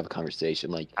you supposed to have a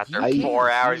conversation? Like, After I- 4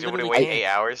 You hours, you want to literally wait can't. 8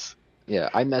 hours. yeah,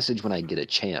 I message when I get a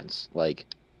chance. Like,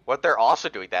 What they're also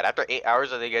doing that after 8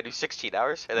 hours, are they gonna do 16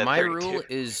 hours and then my 32? rule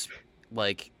is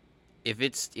like if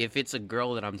it's a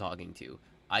girl that I'm talking to,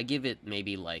 I give it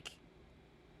maybe like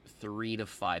 3 to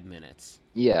 5 minutes.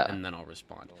 yeah, And then I'll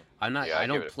respond. I'm not. Yeah, I I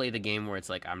don't give it- play the game where it's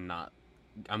like I'm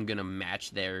gonna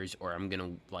match theirs or I'm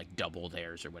gonna like double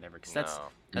theirs or whatever. Because that's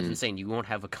No. insane. You won't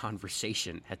have a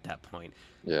conversation at that point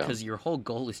yeah. because your whole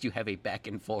goal is to have a back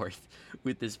and forth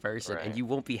with this person, and Right. you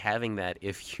won't be having that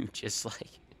if you just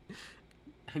like.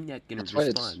 I'm not gonna That's why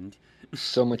it's- respond.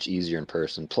 So much easier in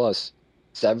person. Plus,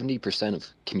 70% of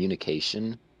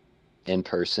communication in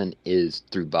person is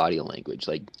through body language.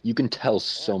 Like, you can tell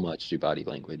so much through body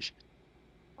language.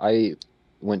 I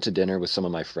went to dinner with some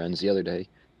of my friends the other day,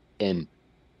 and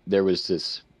there was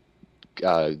this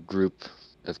group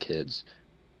of kids,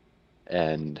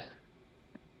 and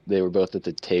they were both at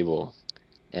the table,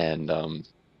 and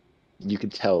you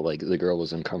could tell like the girl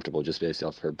was uncomfortable just based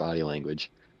off her body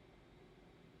language.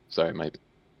 Sorry,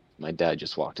 my dad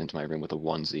just walked into my room with a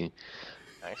onesie.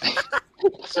 Nice.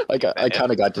 I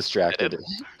kind of got distracted.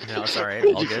 No, it's all right.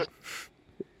 All good.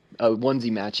 A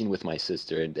onesie matching with my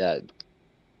sister, and that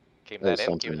Keep That's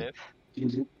that in, keep something.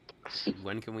 it in.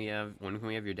 When can we have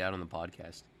your dad on the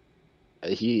podcast?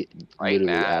 he Right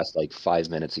literally now. asked like 5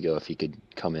 minutes ago if he could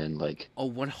come in. Like, Oh,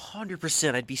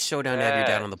 100%. I'd be so down to have your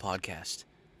dad Yeah. on the podcast.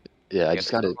 yeah, I Get just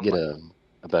the got to girl get on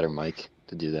a better mic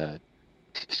to do that.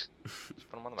 Just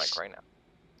put him on the mic right now.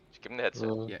 Just give him the headset.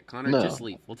 Yeah, Connor, No. just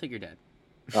leave. We'll take your dad.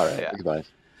 All right, Yeah. goodbye.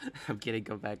 I'm kidding.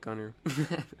 Go back, Connor.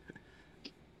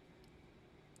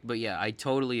 But yeah, I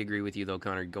totally agree with you, though,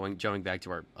 Connor. Jumping back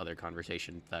to our other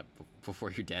conversation that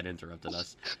before your dad interrupted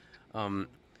us.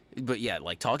 But yeah,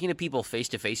 like talking to people face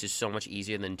to face is so much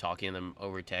easier than talking to them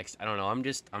over text. I don't know.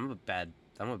 I'm a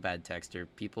bad texter.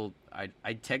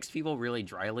 I text people really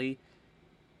dryly,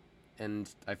 and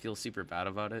I feel super bad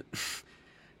about it.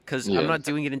 Because Yeah. I'm not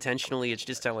doing it intentionally. It's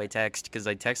just how I text. Because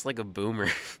I text like a boomer.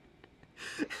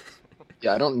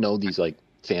 Yeah, I don't know these like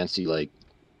fancy like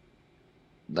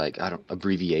I don't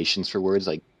abbreviations for words.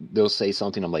 Like, they'll say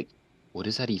something, I'm like, what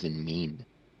does that even mean?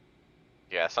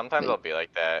 Yeah, sometimes Like- I'll be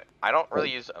like that. I don't really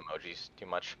Like- use emojis too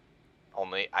much.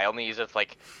 I only use it if,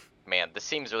 like, man, this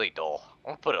seems really dull.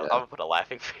 I'm gonna put a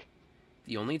laughing face.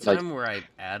 The only Like- time where I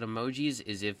add emojis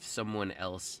is if someone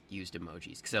else used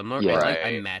emojis. Because I'm not Yeah. I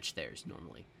Right. match theirs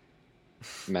normally.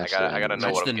 Match I gotta the know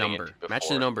Match what the I'm getting number. into Match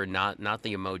the before. number, not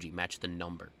the emoji. Match the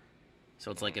number. So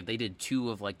it's like if they did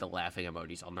 2 of like the laughing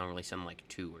emojis, I'll normally send like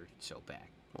 2 or so back.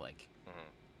 Like,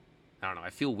 I don't know. I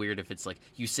feel weird if it's like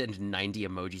you send 90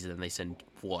 emojis and then they send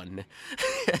 1.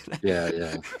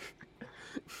 Yeah.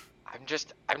 I'm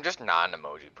just not an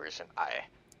emoji person.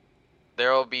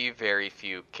 There will be very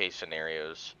few case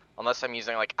scenarios unless I'm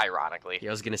using like ironically. Yeah,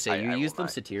 I was gonna say you I use will them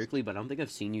not. satirically, but I don't think I've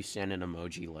seen you send an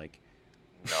emoji like.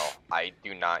 No, I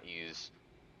do not use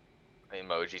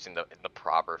emojis in the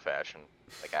proper fashion,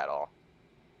 like at all.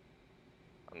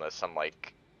 Unless I'm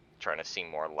like trying to seem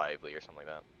more lively or something like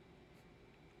that.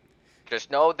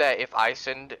 Just know that if I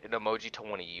send an emoji to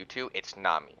one of you two, it's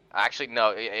not me. Actually,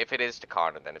 no. If it is to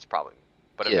Connor, then it's probably me.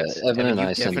 But if Yeah, it's, Evan and I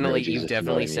You've send definitely, emojis, you've if you know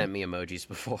definitely what I mean. sent me emojis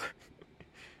before.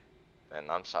 then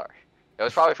I'm sorry. It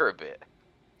was probably for a bit.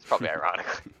 It's probably ironic.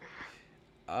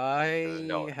 I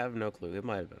No. have no clue. It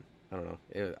might have been. I don't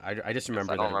know. I just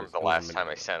remember. I don't that remember the last time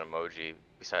I sent an emoji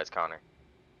besides Connor.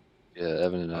 Yeah,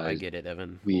 Evan and I I, get it,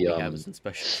 Evan. we, What we have isn't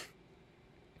special.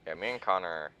 Yeah, me and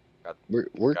Connor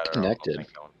we're got our own connected. thing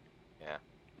going. Yeah.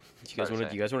 Do you guys want to?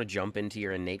 Do you guys want to jump into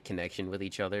your innate connection with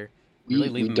each other? We Really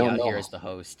leaving me don't out know. here as the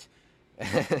host.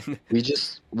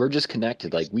 We're just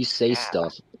connected. Like we say Yeah.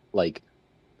 stuff like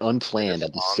unplanned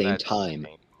at the On same that time.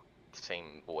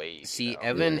 Same wave. See, you know?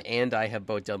 Evan Yeah. and I have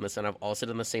both done this, and I've also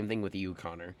done the same thing with you,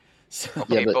 Connor. So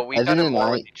Okay, Yeah, but we've Evan done it and more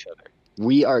I- with each other.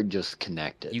 We are just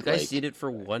connected. you guys like, did it for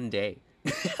one day.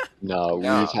 No,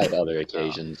 No. we've had other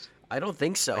occasions. I don't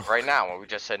think so. Like right now when we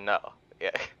just said no. Yeah.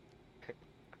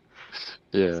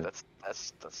 Yeah.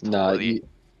 That's No, totally.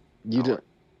 you don't.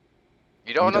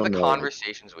 You don't know don't the know.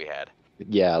 conversations we had.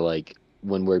 Yeah, like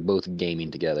when we're both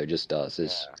gaming together, just us.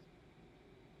 Yeah,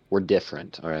 We're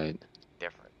different. All right.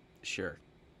 different. Sure.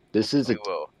 This is We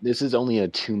will. this is only a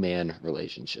 2-man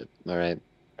relationship. All right.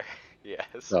 Yes.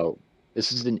 So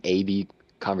this is an A/B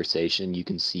conversation. You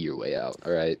can see your way out.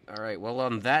 All right. All right. Well,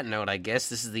 on that note, I guess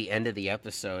this is the end of the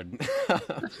episode.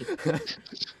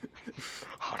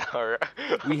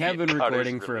 We have been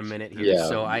recording for a minute here, Yeah,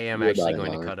 so I am we're actually about an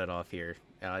going to hour. cut it off here.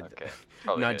 Okay.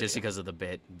 Probably Not good, just yeah. because of the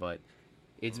bit, but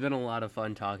it's been a lot of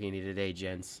fun talking to you today,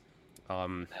 gents.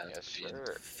 Yes,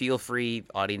 sir. Feel free,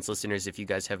 audience listeners, if you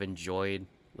guys have enjoyed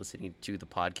listening to the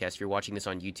podcast. If you're watching this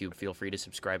on YouTube, feel free to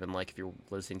subscribe and like. If you're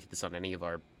listening to this on any of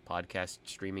our podcast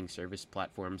streaming service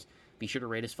platforms, be sure to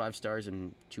rate us 5 stars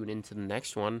and tune in to the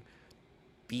next one.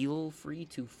 Feel free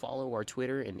to follow our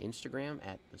Twitter and Instagram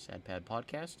at the SadPad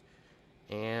Podcast,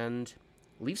 and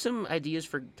leave some ideas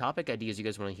for topic ideas you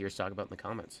guys want to hear us talk about in the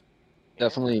comments.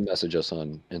 Definitely message us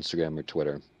on Instagram or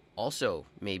Twitter. Also,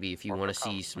 maybe if you Or want to for see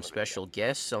comments, some whatever, special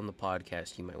guests on the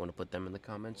podcast, you might want to put them in the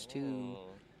comments too,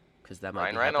 because that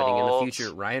might Ryan be happening in the Reynolds.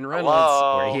 future. Ryan Reynolds,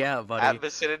 Hello. where you at, buddy? At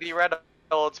Vicinity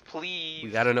Reynolds, please. We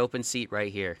got an open seat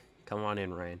right here. Come on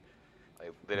in, Ryan. I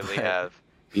literally have.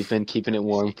 We've been keeping it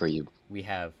warm for you. We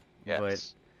have. Yes.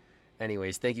 But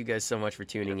anyways, thank you guys so much for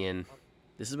tuning in.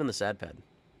 This has been the Sad Pad.